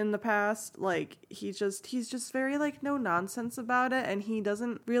had in the past. Like, he's just very, like, no nonsense about it, and he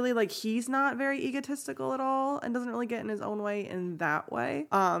doesn't really, like, he's not very egotistical at all and doesn't really get in his own way in that way.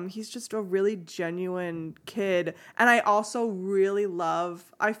 He's just a really genuine kid, and I also really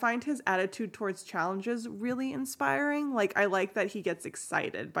I find his attitude towards challenges really inspiring. Like, I like that he gets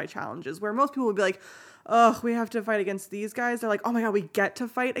excited by challenges, where most people would be like, oh, we have to fight against these guys. They're like, oh my God, we get to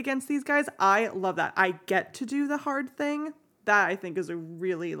fight against these guys. I love that. I get to do the hard thing. That, I think, is a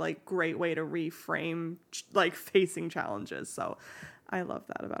really, like, great way to reframe, like, facing challenges. So I love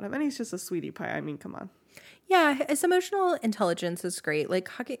that about him. And he's just a sweetie pie. I mean, come on. Yeah, his emotional intelligence is great. Like,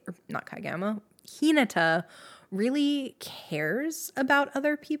 Hinata really cares about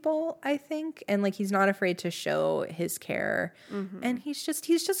other people, I think. And, like, he's not afraid to show his care. Mm-hmm. And he's just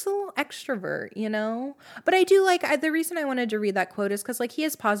a little extrovert, you know? But I do like, the reason I wanted to read that quote is because, like, he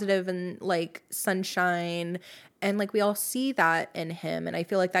is positive and, like, sunshine. And, like, we all see that in him. And I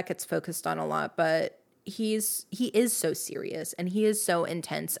feel like that gets focused on a lot. But he is so serious and he is so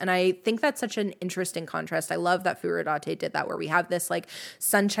intense. And I think that's such an interesting contrast. I love that Furodate did that, where we have this, like,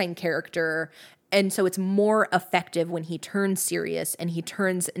 sunshine character. And so it's more effective when he turns serious and he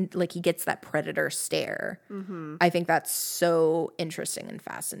turns, like, he gets that predator stare. Mm-hmm. I think that's so interesting and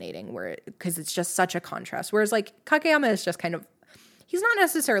fascinating, because it's just such a contrast. Whereas, like, Kageyama is just kind of, he's not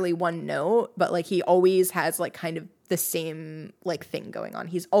necessarily one note, but, like, he always has, like, kind of the same, like, thing going on.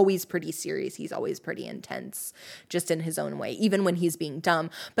 He's always pretty serious. He's always pretty intense, just in his own way, even when he's being dumb.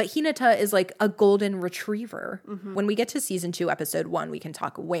 But Hinata is like a golden retriever. Mm-hmm. When we get to season 2, episode 1, we can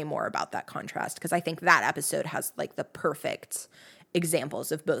talk way more about that contrast, because I think that episode has, like, the perfect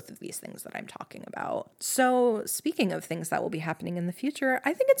examples of both of these things that I'm talking about. So, speaking of things that will be happening in the future,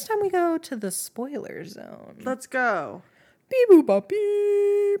 I think it's time we go to the spoiler zone. Let's go. Beep boop bop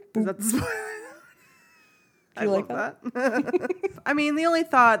beep. Is that the spoiler? I love that. I mean, the only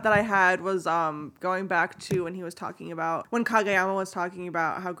thought that I had was going back to when Kageyama was talking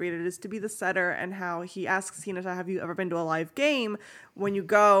about how great it is to be the setter, and how he asks Hinata, have you ever been to a live game? When you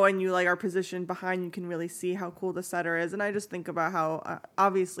go and you, like, are positioned behind, you can really see how cool the setter is. And I just think about how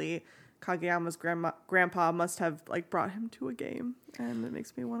obviously Kageyama's grandpa must have, like, brought him to a game, and it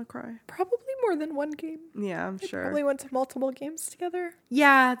makes me want to cry. Probably more than one game. Yeah, I'm sure. Probably went to multiple games together.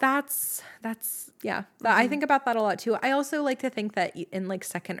 Yeah, that's yeah. Mm-hmm. I think about that a lot too. I also like to think that in, like,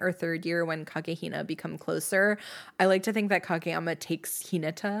 second or third year, when Kagehina become closer, I like to think that Kageyama takes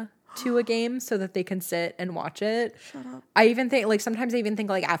Hinata to a game so that they can sit and watch it. Shut up. I even think, like, sometimes I even think,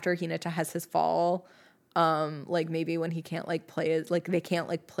 like, after Hinata has his fall, like, maybe when he can't, like, play, like, they can't,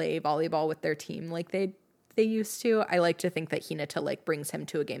 like, play volleyball with their team like they used to. I like to think that Hinata, like, brings him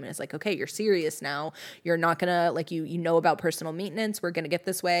to a game and is like, okay, you're serious now. You're not gonna, like, you know about personal maintenance. We're gonna get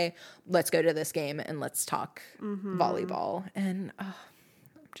this way. Let's go to this game and let's talk volleyball. And I'm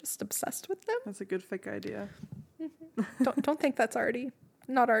just obsessed with them. That's a good fic idea. Don't think that's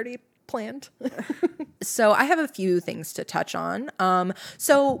not already planned. So I have a few things to touch on.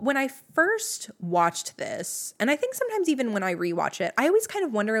 So when I first watched this, and I think sometimes even when I rewatch it, I always kind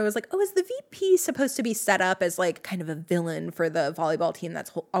of wonder, I was like, oh, is the VP supposed to be set up as, like, kind of a villain for the volleyball team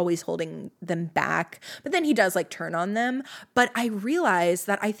that's always holding them back? But then he does, like, turn on them. But I realized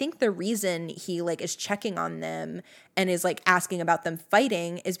that I think the reason he, like, is checking on them and is, like, asking about them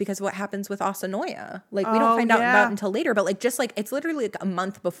fighting is because of what happens with Asanoya. Like, we don't find out about until later, but, like, just, like, it's literally, like, a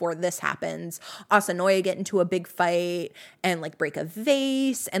month before this happens, Asanoya get into a big fight and, like, break a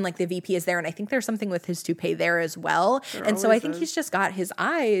vase, and, like, the VP is there, and I think there's something with his toupee there as well. And so I think he's just got his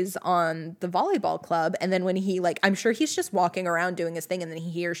eyes on the volleyball club, and then when he, like, I'm sure he's just walking around doing his thing, and then he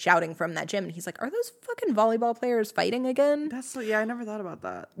hears shouting from that gym, and he's like, are those fucking volleyball players fighting again? Yeah, I never thought about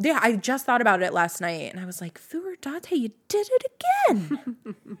that. Yeah, I just thought about it last night, and I was like, Furodate, you did it again.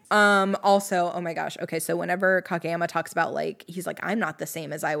 Also, oh my gosh, okay, so whenever Kageyama talks about, like, he's like, I'm not the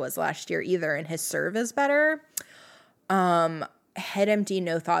same as I was last year either, and his serve is better. Head empty,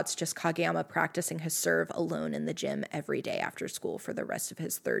 no thoughts, just Kageyama practicing his serve alone in the gym every day after school for the rest of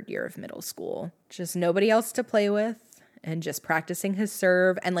his 3rd year of middle school. Just nobody else to play with, and just practicing his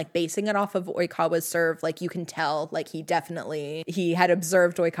serve and, like, basing it off of Oikawa's serve. Like, you can tell, like, he had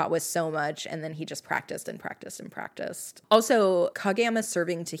observed Oikawa so much, and then he just practiced and practiced and practiced. Also, Kageyama's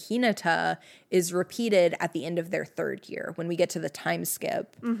serving to Hinata is repeated at the end of their 3rd year when we get to the time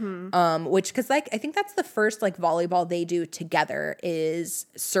skip. Mm-hmm. Which, because, like, I think that's the first, like, volleyball they do together is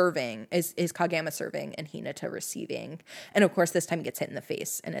serving, is Kageyama serving and Hinata receiving. And, of course, this time he gets hit in the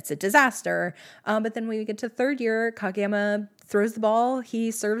face, and it's a disaster. But then when we get to 3rd year, Kageyama Kageyama throws the ball, he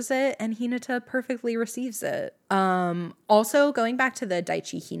serves it, and Hinata perfectly receives it. Also, going back to the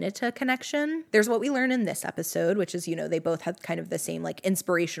Daichi-Hinata connection, there's what we learn in this episode, which is, they both had kind of the same like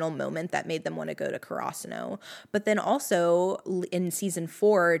inspirational moment that made them want to go to Karasuno. But then also in season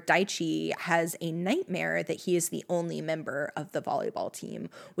 4, Daichi has a nightmare that he is the only member of the volleyball team,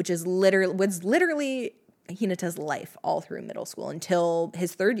 which was literally Hinata's life all through middle school until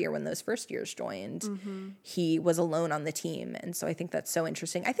his 3rd year when those first years joined. He was alone on the team. And so I think that's so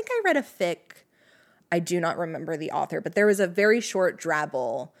interesting. I think I read a fic, I do not remember the author, but there was a very short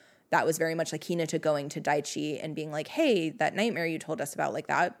drabble that was very much like Hinata going to Daichi and being like, hey, that nightmare you told us about, like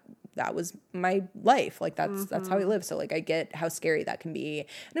that was my life. Like that's how I live. So like I get how scary that can be.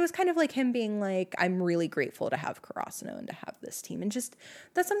 And it was kind of like him being like, I'm really grateful to have Karasuno and to have this team. And just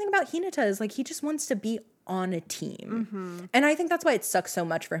that's something about Hinata is like he just wants to be on a team. And I think that's why it sucks so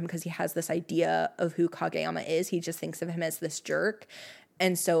much for him, because he has this idea of who Kageyama is. He just thinks of him as this jerk.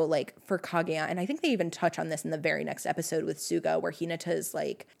 And so, like, for Kageyama, and I think they even touch on this in the very next episode with Suga, where Hinata is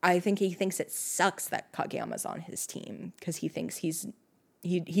like, I think he thinks it sucks that Kageyama's on his team, because he thinks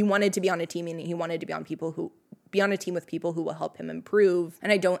he wanted to be on a team, and he wanted to be on a team with people who will help him improve.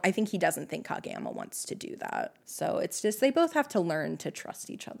 And I think he doesn't think Kageyama wants to do that. So it's just, they both have to learn to trust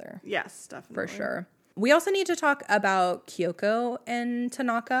each other. Yes, definitely. For sure. We also need to talk about Kyoko and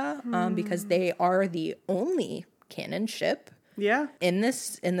Tanaka, because they are the only canon ship in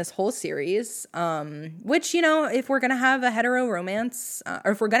this whole series, which, if we're gonna have a hetero romance,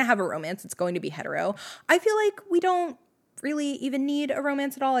 or if we're gonna have a romance, it's going to be hetero. I feel like we don't really even need a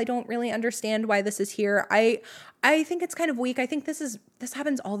romance at all. I don't really understand why this is here. I think it's kind of weak. I think this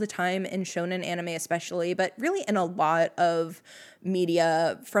happens all the time in shonen anime especially, but really in a lot of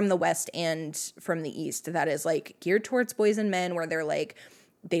media from the West and from the East that is like geared towards boys and men, where they're like,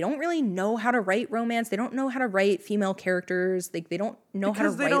 they don't really know how to write romance. They don't know how to write female characters. Like, they don't know how to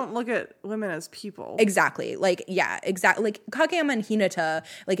write. Because they don't look at women as people. Exactly. Like, yeah, exactly. Like, Kageyama and Hinata,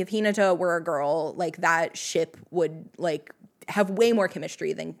 like, if Hinata were a girl, like, that ship would, like, have way more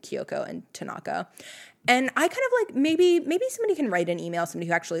chemistry than Kyoko and Tanaka. And I kind of like, maybe somebody can write an email, somebody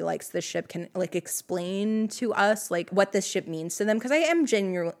who actually likes this ship can like explain to us like what this ship means to them, because I am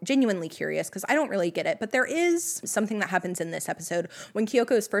genuinely curious, because I don't really get it. But there is something that happens in this episode when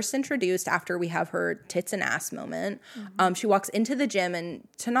Kyoko is first introduced after we have her tits and ass moment. She walks into the gym and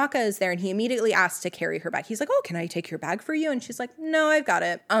Tanaka is there, and he immediately asks to carry her bag. He's like, oh, can I take your bag for you? And she's like, no, I've got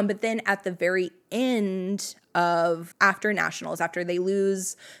it. But then at the very end of after nationals, after they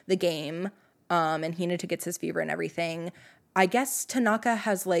lose the game, and Hinata gets his fever and everything, I guess Tanaka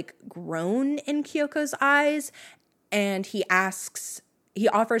has like grown in Kyoko's eyes, and he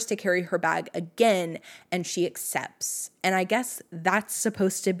offers to carry her bag again, and she accepts. And I guess that's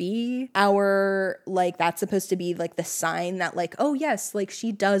supposed to be the sign that like, oh yes, like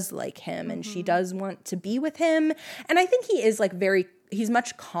she does like him and she does want to be with him. And I think he is like he's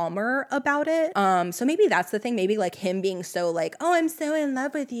much calmer about it. So maybe that's the thing. Maybe like him being so like, oh, I'm so in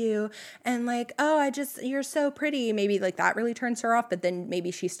love with you. And like, oh, you're so pretty. Maybe like that really turns her off. But then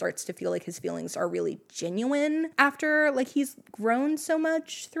maybe she starts to feel like his feelings are really genuine after like he's grown so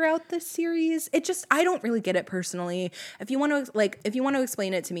much throughout the series. I don't really get it personally. If you want to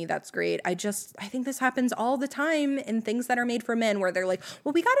explain it to me, that's great. I think this happens all the time in things that are made for men, where they're like,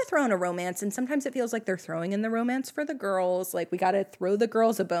 well, we got to throw in a romance. And sometimes it feels like they're throwing in the romance for the girls. Like, we got to throw the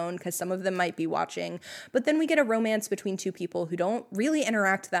girls a bone because some of them might be watching. But then we get a romance between two people who don't really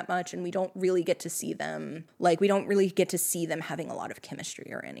interact that much, and we don't really get to see them. Like, we don't really get to see them having a lot of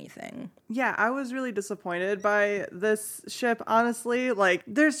chemistry or anything. Yeah, I was really disappointed by this ship, honestly. Like,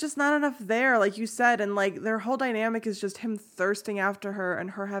 there's just not enough there, like you said, and like their whole dynamic is just him thirsting after her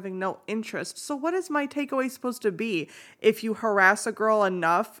and her having no interest. So what is my takeaway supposed to be? If you harass a girl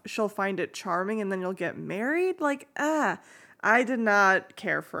enough, she'll find it charming and then you'll get married? Like, I did not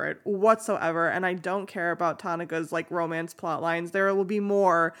care for it whatsoever, and I don't care about Tanaka's like romance plot lines. There will be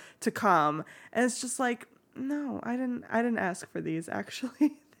more to come, and it's just like, no, I didn't ask for these,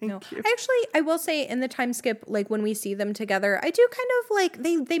 actually. Thank you. I will say in the time skip, like when we see them together, I do kind of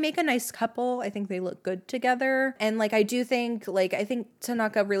like they make a nice couple. I think they look good together. And like I think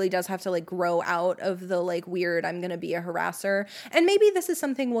Tanaka really does have to like grow out of the like weird, I'm gonna be a harasser. And maybe this is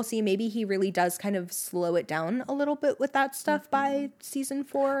something we'll see. Maybe he really does kind of slow it down a little bit with that stuff by season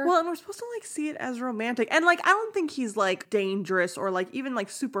 4. Well, and we're supposed to like see it as romantic. And like I don't think he's like dangerous or like even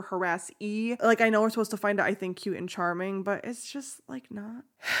like super harass-y. Like I know we're supposed to find out I think cute and charming, but it's just like not.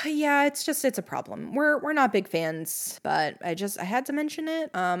 Yeah, it's a problem. We're not big fans, but I had to mention it.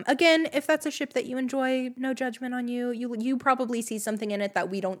 Again, if that's a ship that you enjoy, no judgment on you. You probably see something in it that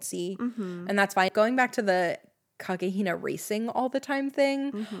we don't see, and that's fine. Going back to the Kagehina racing all the time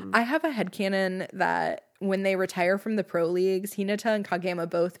thing. I have a headcanon that when they retire from the pro leagues, Hinata and Kageyama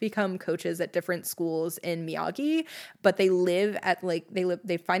both become coaches at different schools in Miyagi, but they live at like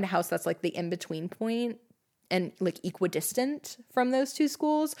they find a house that's like the in-between point and like equidistant from those two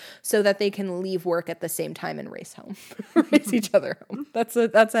schools so that they can leave work at the same time and race home, race each other home. That's a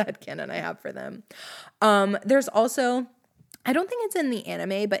headcanon I have for them. There's also, I don't think it's in the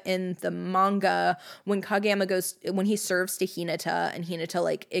anime, but in the manga, when Kageyama when he serves to Hinata and Hinata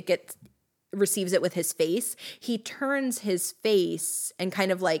like receives it with his face, he turns his face and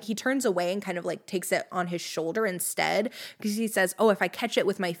kind of like, he turns away and kind of like takes it on his shoulder instead, because he says, oh, if I catch it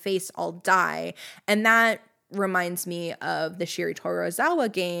with my face, I'll die. And that reminds me of the Shiri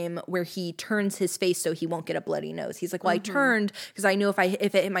Torozawa game where he turns his face so he won't get a bloody nose. He's like, well, I turned because I knew if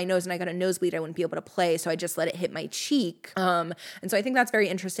it hit my nose and I got a nosebleed, I wouldn't be able to play. So I just let it hit my cheek. And so I think that's very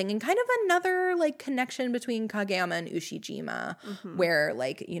interesting and kind of another like connection between Kageyama and Ushijima where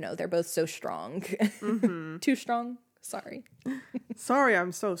like, you know, they're both so strong. Too strong. Sorry,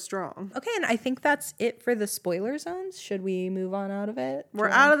 I'm so strong. Okay, and I think that's it for the spoiler zones. Should we move on out of it? We're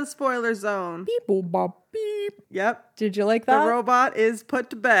out of the spoiler zone. Beep, boop, bop, beep. Yep. Did you like that? The robot is put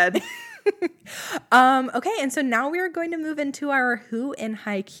to bed. Okay, and so now we are going to move into our Who in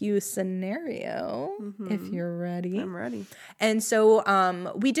Haikyuu scenario, if you're ready. I'm ready. And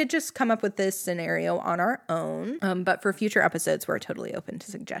so we did just come up with this scenario on our own, but for future episodes, we're totally open to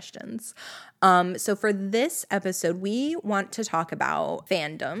suggestions. So for this episode, we want to talk about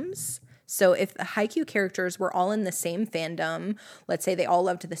fandoms. So if the Haikyuu characters were all in the same fandom, let's say they all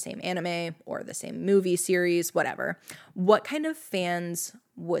loved the same anime or the same movie series, whatever, what kind of fans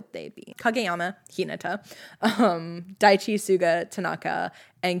would they be? Kageyama, Hinata, Daichi, Suga, Tanaka,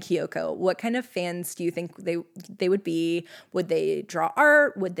 and Kyoko. What kind of fans do you think they would be? Would they draw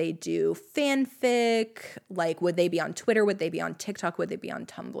art? Would they do fanfic? Like, would they be on Twitter? Would they be on TikTok? Would they be on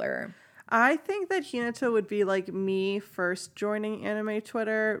Tumblr? I think that Hinata would be like me first joining anime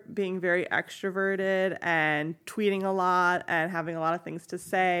Twitter, being very extroverted and tweeting a lot and having a lot of things to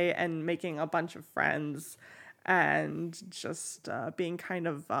say and making a bunch of friends and just being kind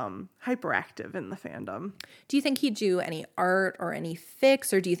of hyperactive in the fandom. Do you think he'd do any art or any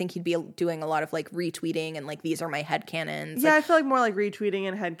fics, or do you think he'd be doing a lot of like retweeting and like these are my headcanons? Yeah, I feel like more like retweeting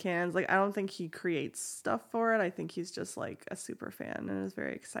and headcanons. Like I don't think he creates stuff for it. I think he's just like a super fan and is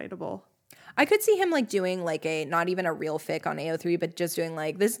very excitable. I could see him like doing like not even a real fic on AO3, but just doing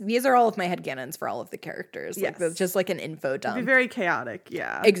like these are all of my headcanons for all of the characters. Yes. Like just like an info dump. It'd be very chaotic,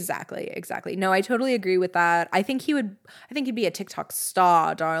 yeah. Exactly. No, I totally agree with that. I think he'd be a TikTok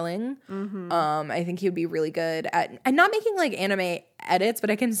star, darling. I think he would be really good at, and not making like anime edits, but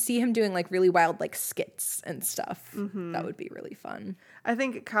I can see him doing like really wild like skits and stuff. That would be really fun. I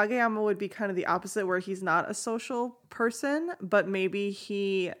think Kageyama would be kind of the opposite, where he's not a social person, but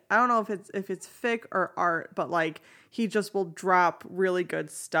maybe I don't know if it's fic or art, but like he just will drop really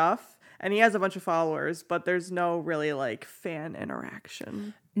good stuff. And he has a bunch of followers, but there's no really like fan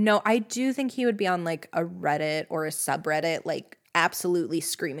interaction. No, I do think he would be on like a Reddit or a subreddit, like absolutely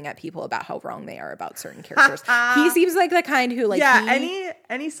screaming at people about how wrong they are about certain characters. He seems like the kind who like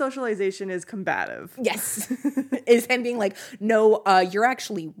any socialization is combative. Yes. Is him being like, no, you're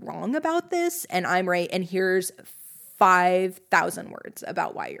actually wrong about this and I'm right, and here's 5,000 words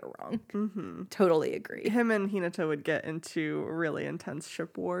about why you're wrong. Totally agree. Him and Hinata would get into really intense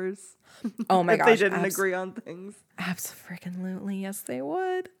ship wars. Oh my gosh. If they didn't agree on things. Absolutely, yes they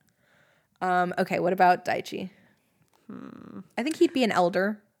would. Okay, what about Daichi? I think he'd be an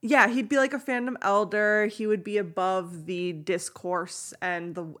elder. Yeah, he'd be like a fandom elder. He would be above the discourse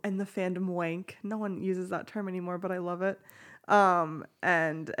and the fandom wank. No one uses that term anymore, but I love it.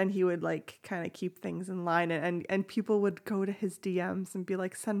 And he would like kind of keep things in line, and people would go to his DMs and be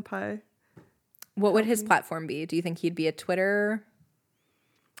like, senpai. What would his platform be? Do you think he'd be a Twitter?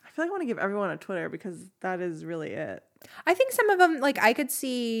 I feel like I want to give everyone a Twitter because that is really it. I think some of them, like I could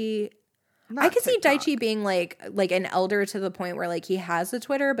see see Daichi being like an elder to the point where like he has a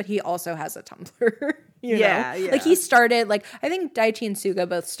Twitter, but he also has a Tumblr. you know? Like he started, like I think Daichi and Suga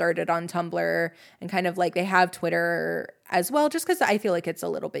both started on Tumblr and kind of like they have Twitter as well, just because I feel like it's a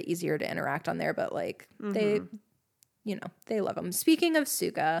little bit easier to interact on there. But like they love him. Speaking of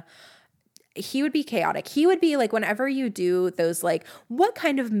Suga, he would be chaotic. He would be like, whenever you do those like, what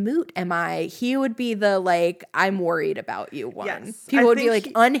kind of moot am I? He would be the like, I'm worried about you one. Yes, People would be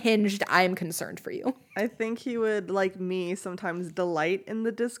like, unhinged, I'm concerned for you. I think he would, like me, sometimes delight in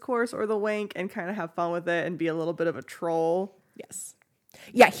the discourse or the wank and kind of have fun with it and be a little bit of a troll. Yes.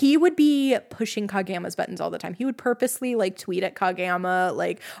 Yeah, he would be pushing Kageyama's buttons all the time. He would purposely like tweet at Kageyama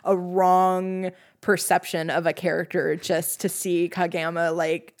like a wrong perception of a character just to see Kageyama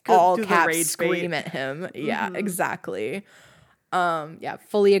like all caps scream at him. Yeah, exactly. Yeah,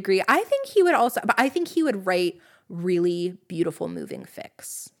 fully agree. I think he would also, but I think he would write really beautiful moving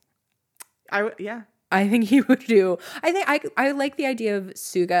fics. I think he would do. I think I like the idea of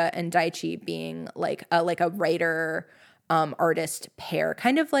Suga and Daichi being like a writer artist pair,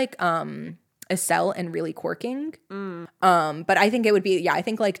 kind of like Estelle and Really Corking. But I think it would be I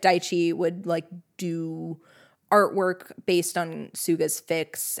think like Daichi would like do artwork based on Suga's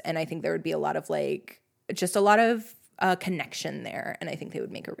fics, and I think there would be a lot of like just a lot of connection there, and I think they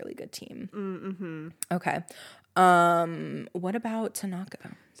would make a really good team. Okay. What about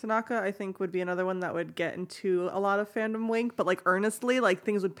Tanaka? Tanaka, I think, would be another one that would get into a lot of fandom wink, but like earnestly, like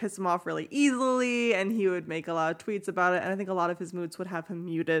things would piss him off really easily, and he would make a lot of tweets about it. And I think a lot of his moods would have him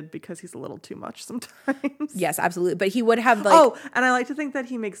muted because he's a little too much sometimes. Yes, absolutely. But he would have like and I like to think that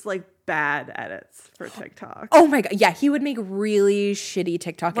he makes like bad edits for TikTok. Oh my god, yeah, he would make really shitty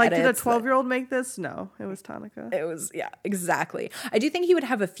TikTok edits. Like, did a 12-year-old make this? No, it was Tanaka. It was, yeah, exactly. I do think he would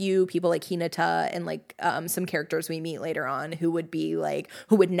have a few people like Hinata and like some characters we meet later on who would be like,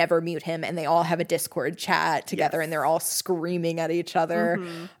 who would never mute him, and they all have a Discord chat together and they're all screaming at each other.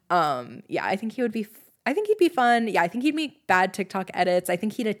 Yeah, I think he'd be fun. Yeah, I think he'd make bad TikTok edits. I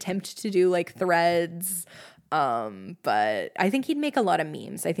think he'd attempt to do like threads. But I think he'd make a lot of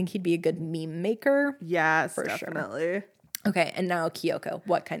memes. I think he'd be a good meme maker. Yes, for definitely. Sure. Okay, and now Kyoko.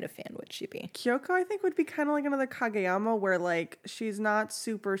 What kind of fan would she be? Kyoko, I think, would be kind of like another Kageyama, where like she's not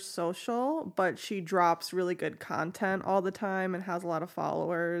super social, but she drops really good content all the time and has a lot of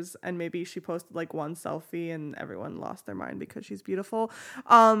followers. And maybe she posted like one selfie and everyone lost their mind because she's beautiful.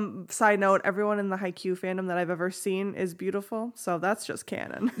 Side note, everyone in the Haikyuu fandom that I've ever seen is beautiful, so that's just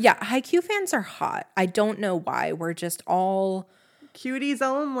canon. Yeah, Haikyuu fans are hot. I don't know why. We're just all cuties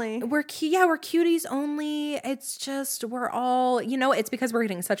only. We're cuties only. It's just we're all, it's because we're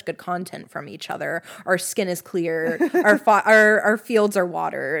getting such good content from each other. Our skin is clear. Our fields are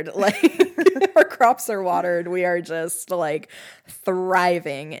watered. Like our crops are watered. We are just like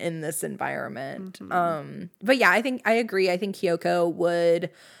thriving in this environment. But yeah, I agree. I think Kyoko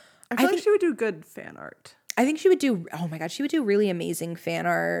would. I feel like she would do good fan art. I think she would do, oh my God, she would do really amazing fan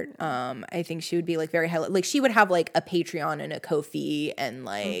art. I think she would be like very high, like she would have like a Patreon and a Ko-fi and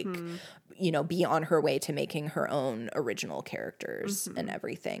like, be on her way to making her own original characters and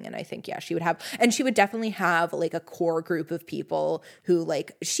everything. And I think, she would have, and she would definitely have like a core group of people who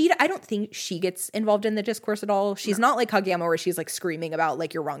like, I don't think she gets involved in the discourse at all. She's not like Kageyama where she's like screaming about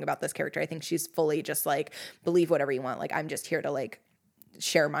like, you're wrong about this character. I think she's fully just like, believe whatever you want. Like, I'm just here to like,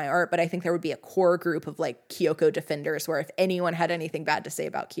 share my art. But I think there would be a core group of like Kyoko defenders where if anyone had anything bad to say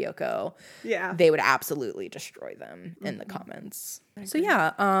about Kyoko, they would absolutely destroy them in the comments. So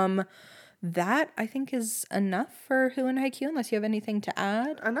that I think is enough for Who in Haikyuu, unless you have anything to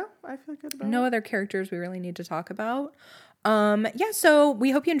add. No, I feel good about it. No other characters we really need to talk about. So we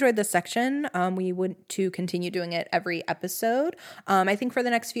hope you enjoyed this section. We want to continue doing it every episode. I think for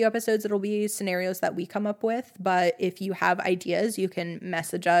the next few episodes, it'll be scenarios that we come up with, but if you have ideas, you can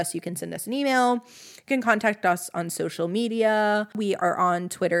message us, you can send us an email, you can contact us on social media. We are on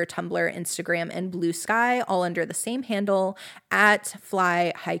Twitter, Tumblr, Instagram, and Blue Sky, all under the same handle at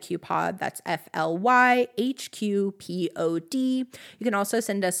Fly Haikyuu Pod. That's FLYHQPOD. You can also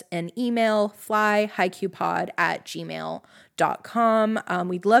send us an email, flyhaikyuupod@gmail.com.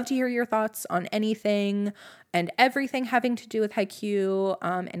 We'd love to hear your thoughts on anything and everything having to do with Haikyuu,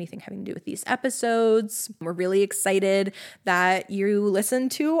 anything having to do with these episodes. We're really excited that you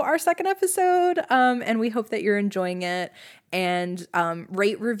listened to our second episode, and we hope that you're enjoying it. And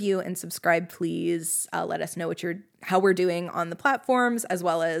rate, review, and subscribe, please. Let us know how we're doing on the platforms, as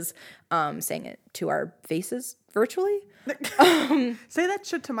well as saying it to our faces virtually. Say that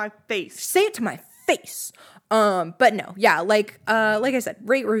shit to my face. Say it to my face. But no, like I said,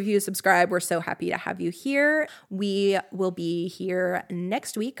 rate, review, subscribe. We're so happy to have you here. We will be here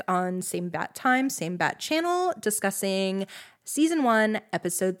next week on same bat time, same bat channel, discussing season 1,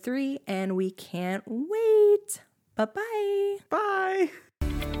 episode 3, and we can't wait. Bye-bye. Bye.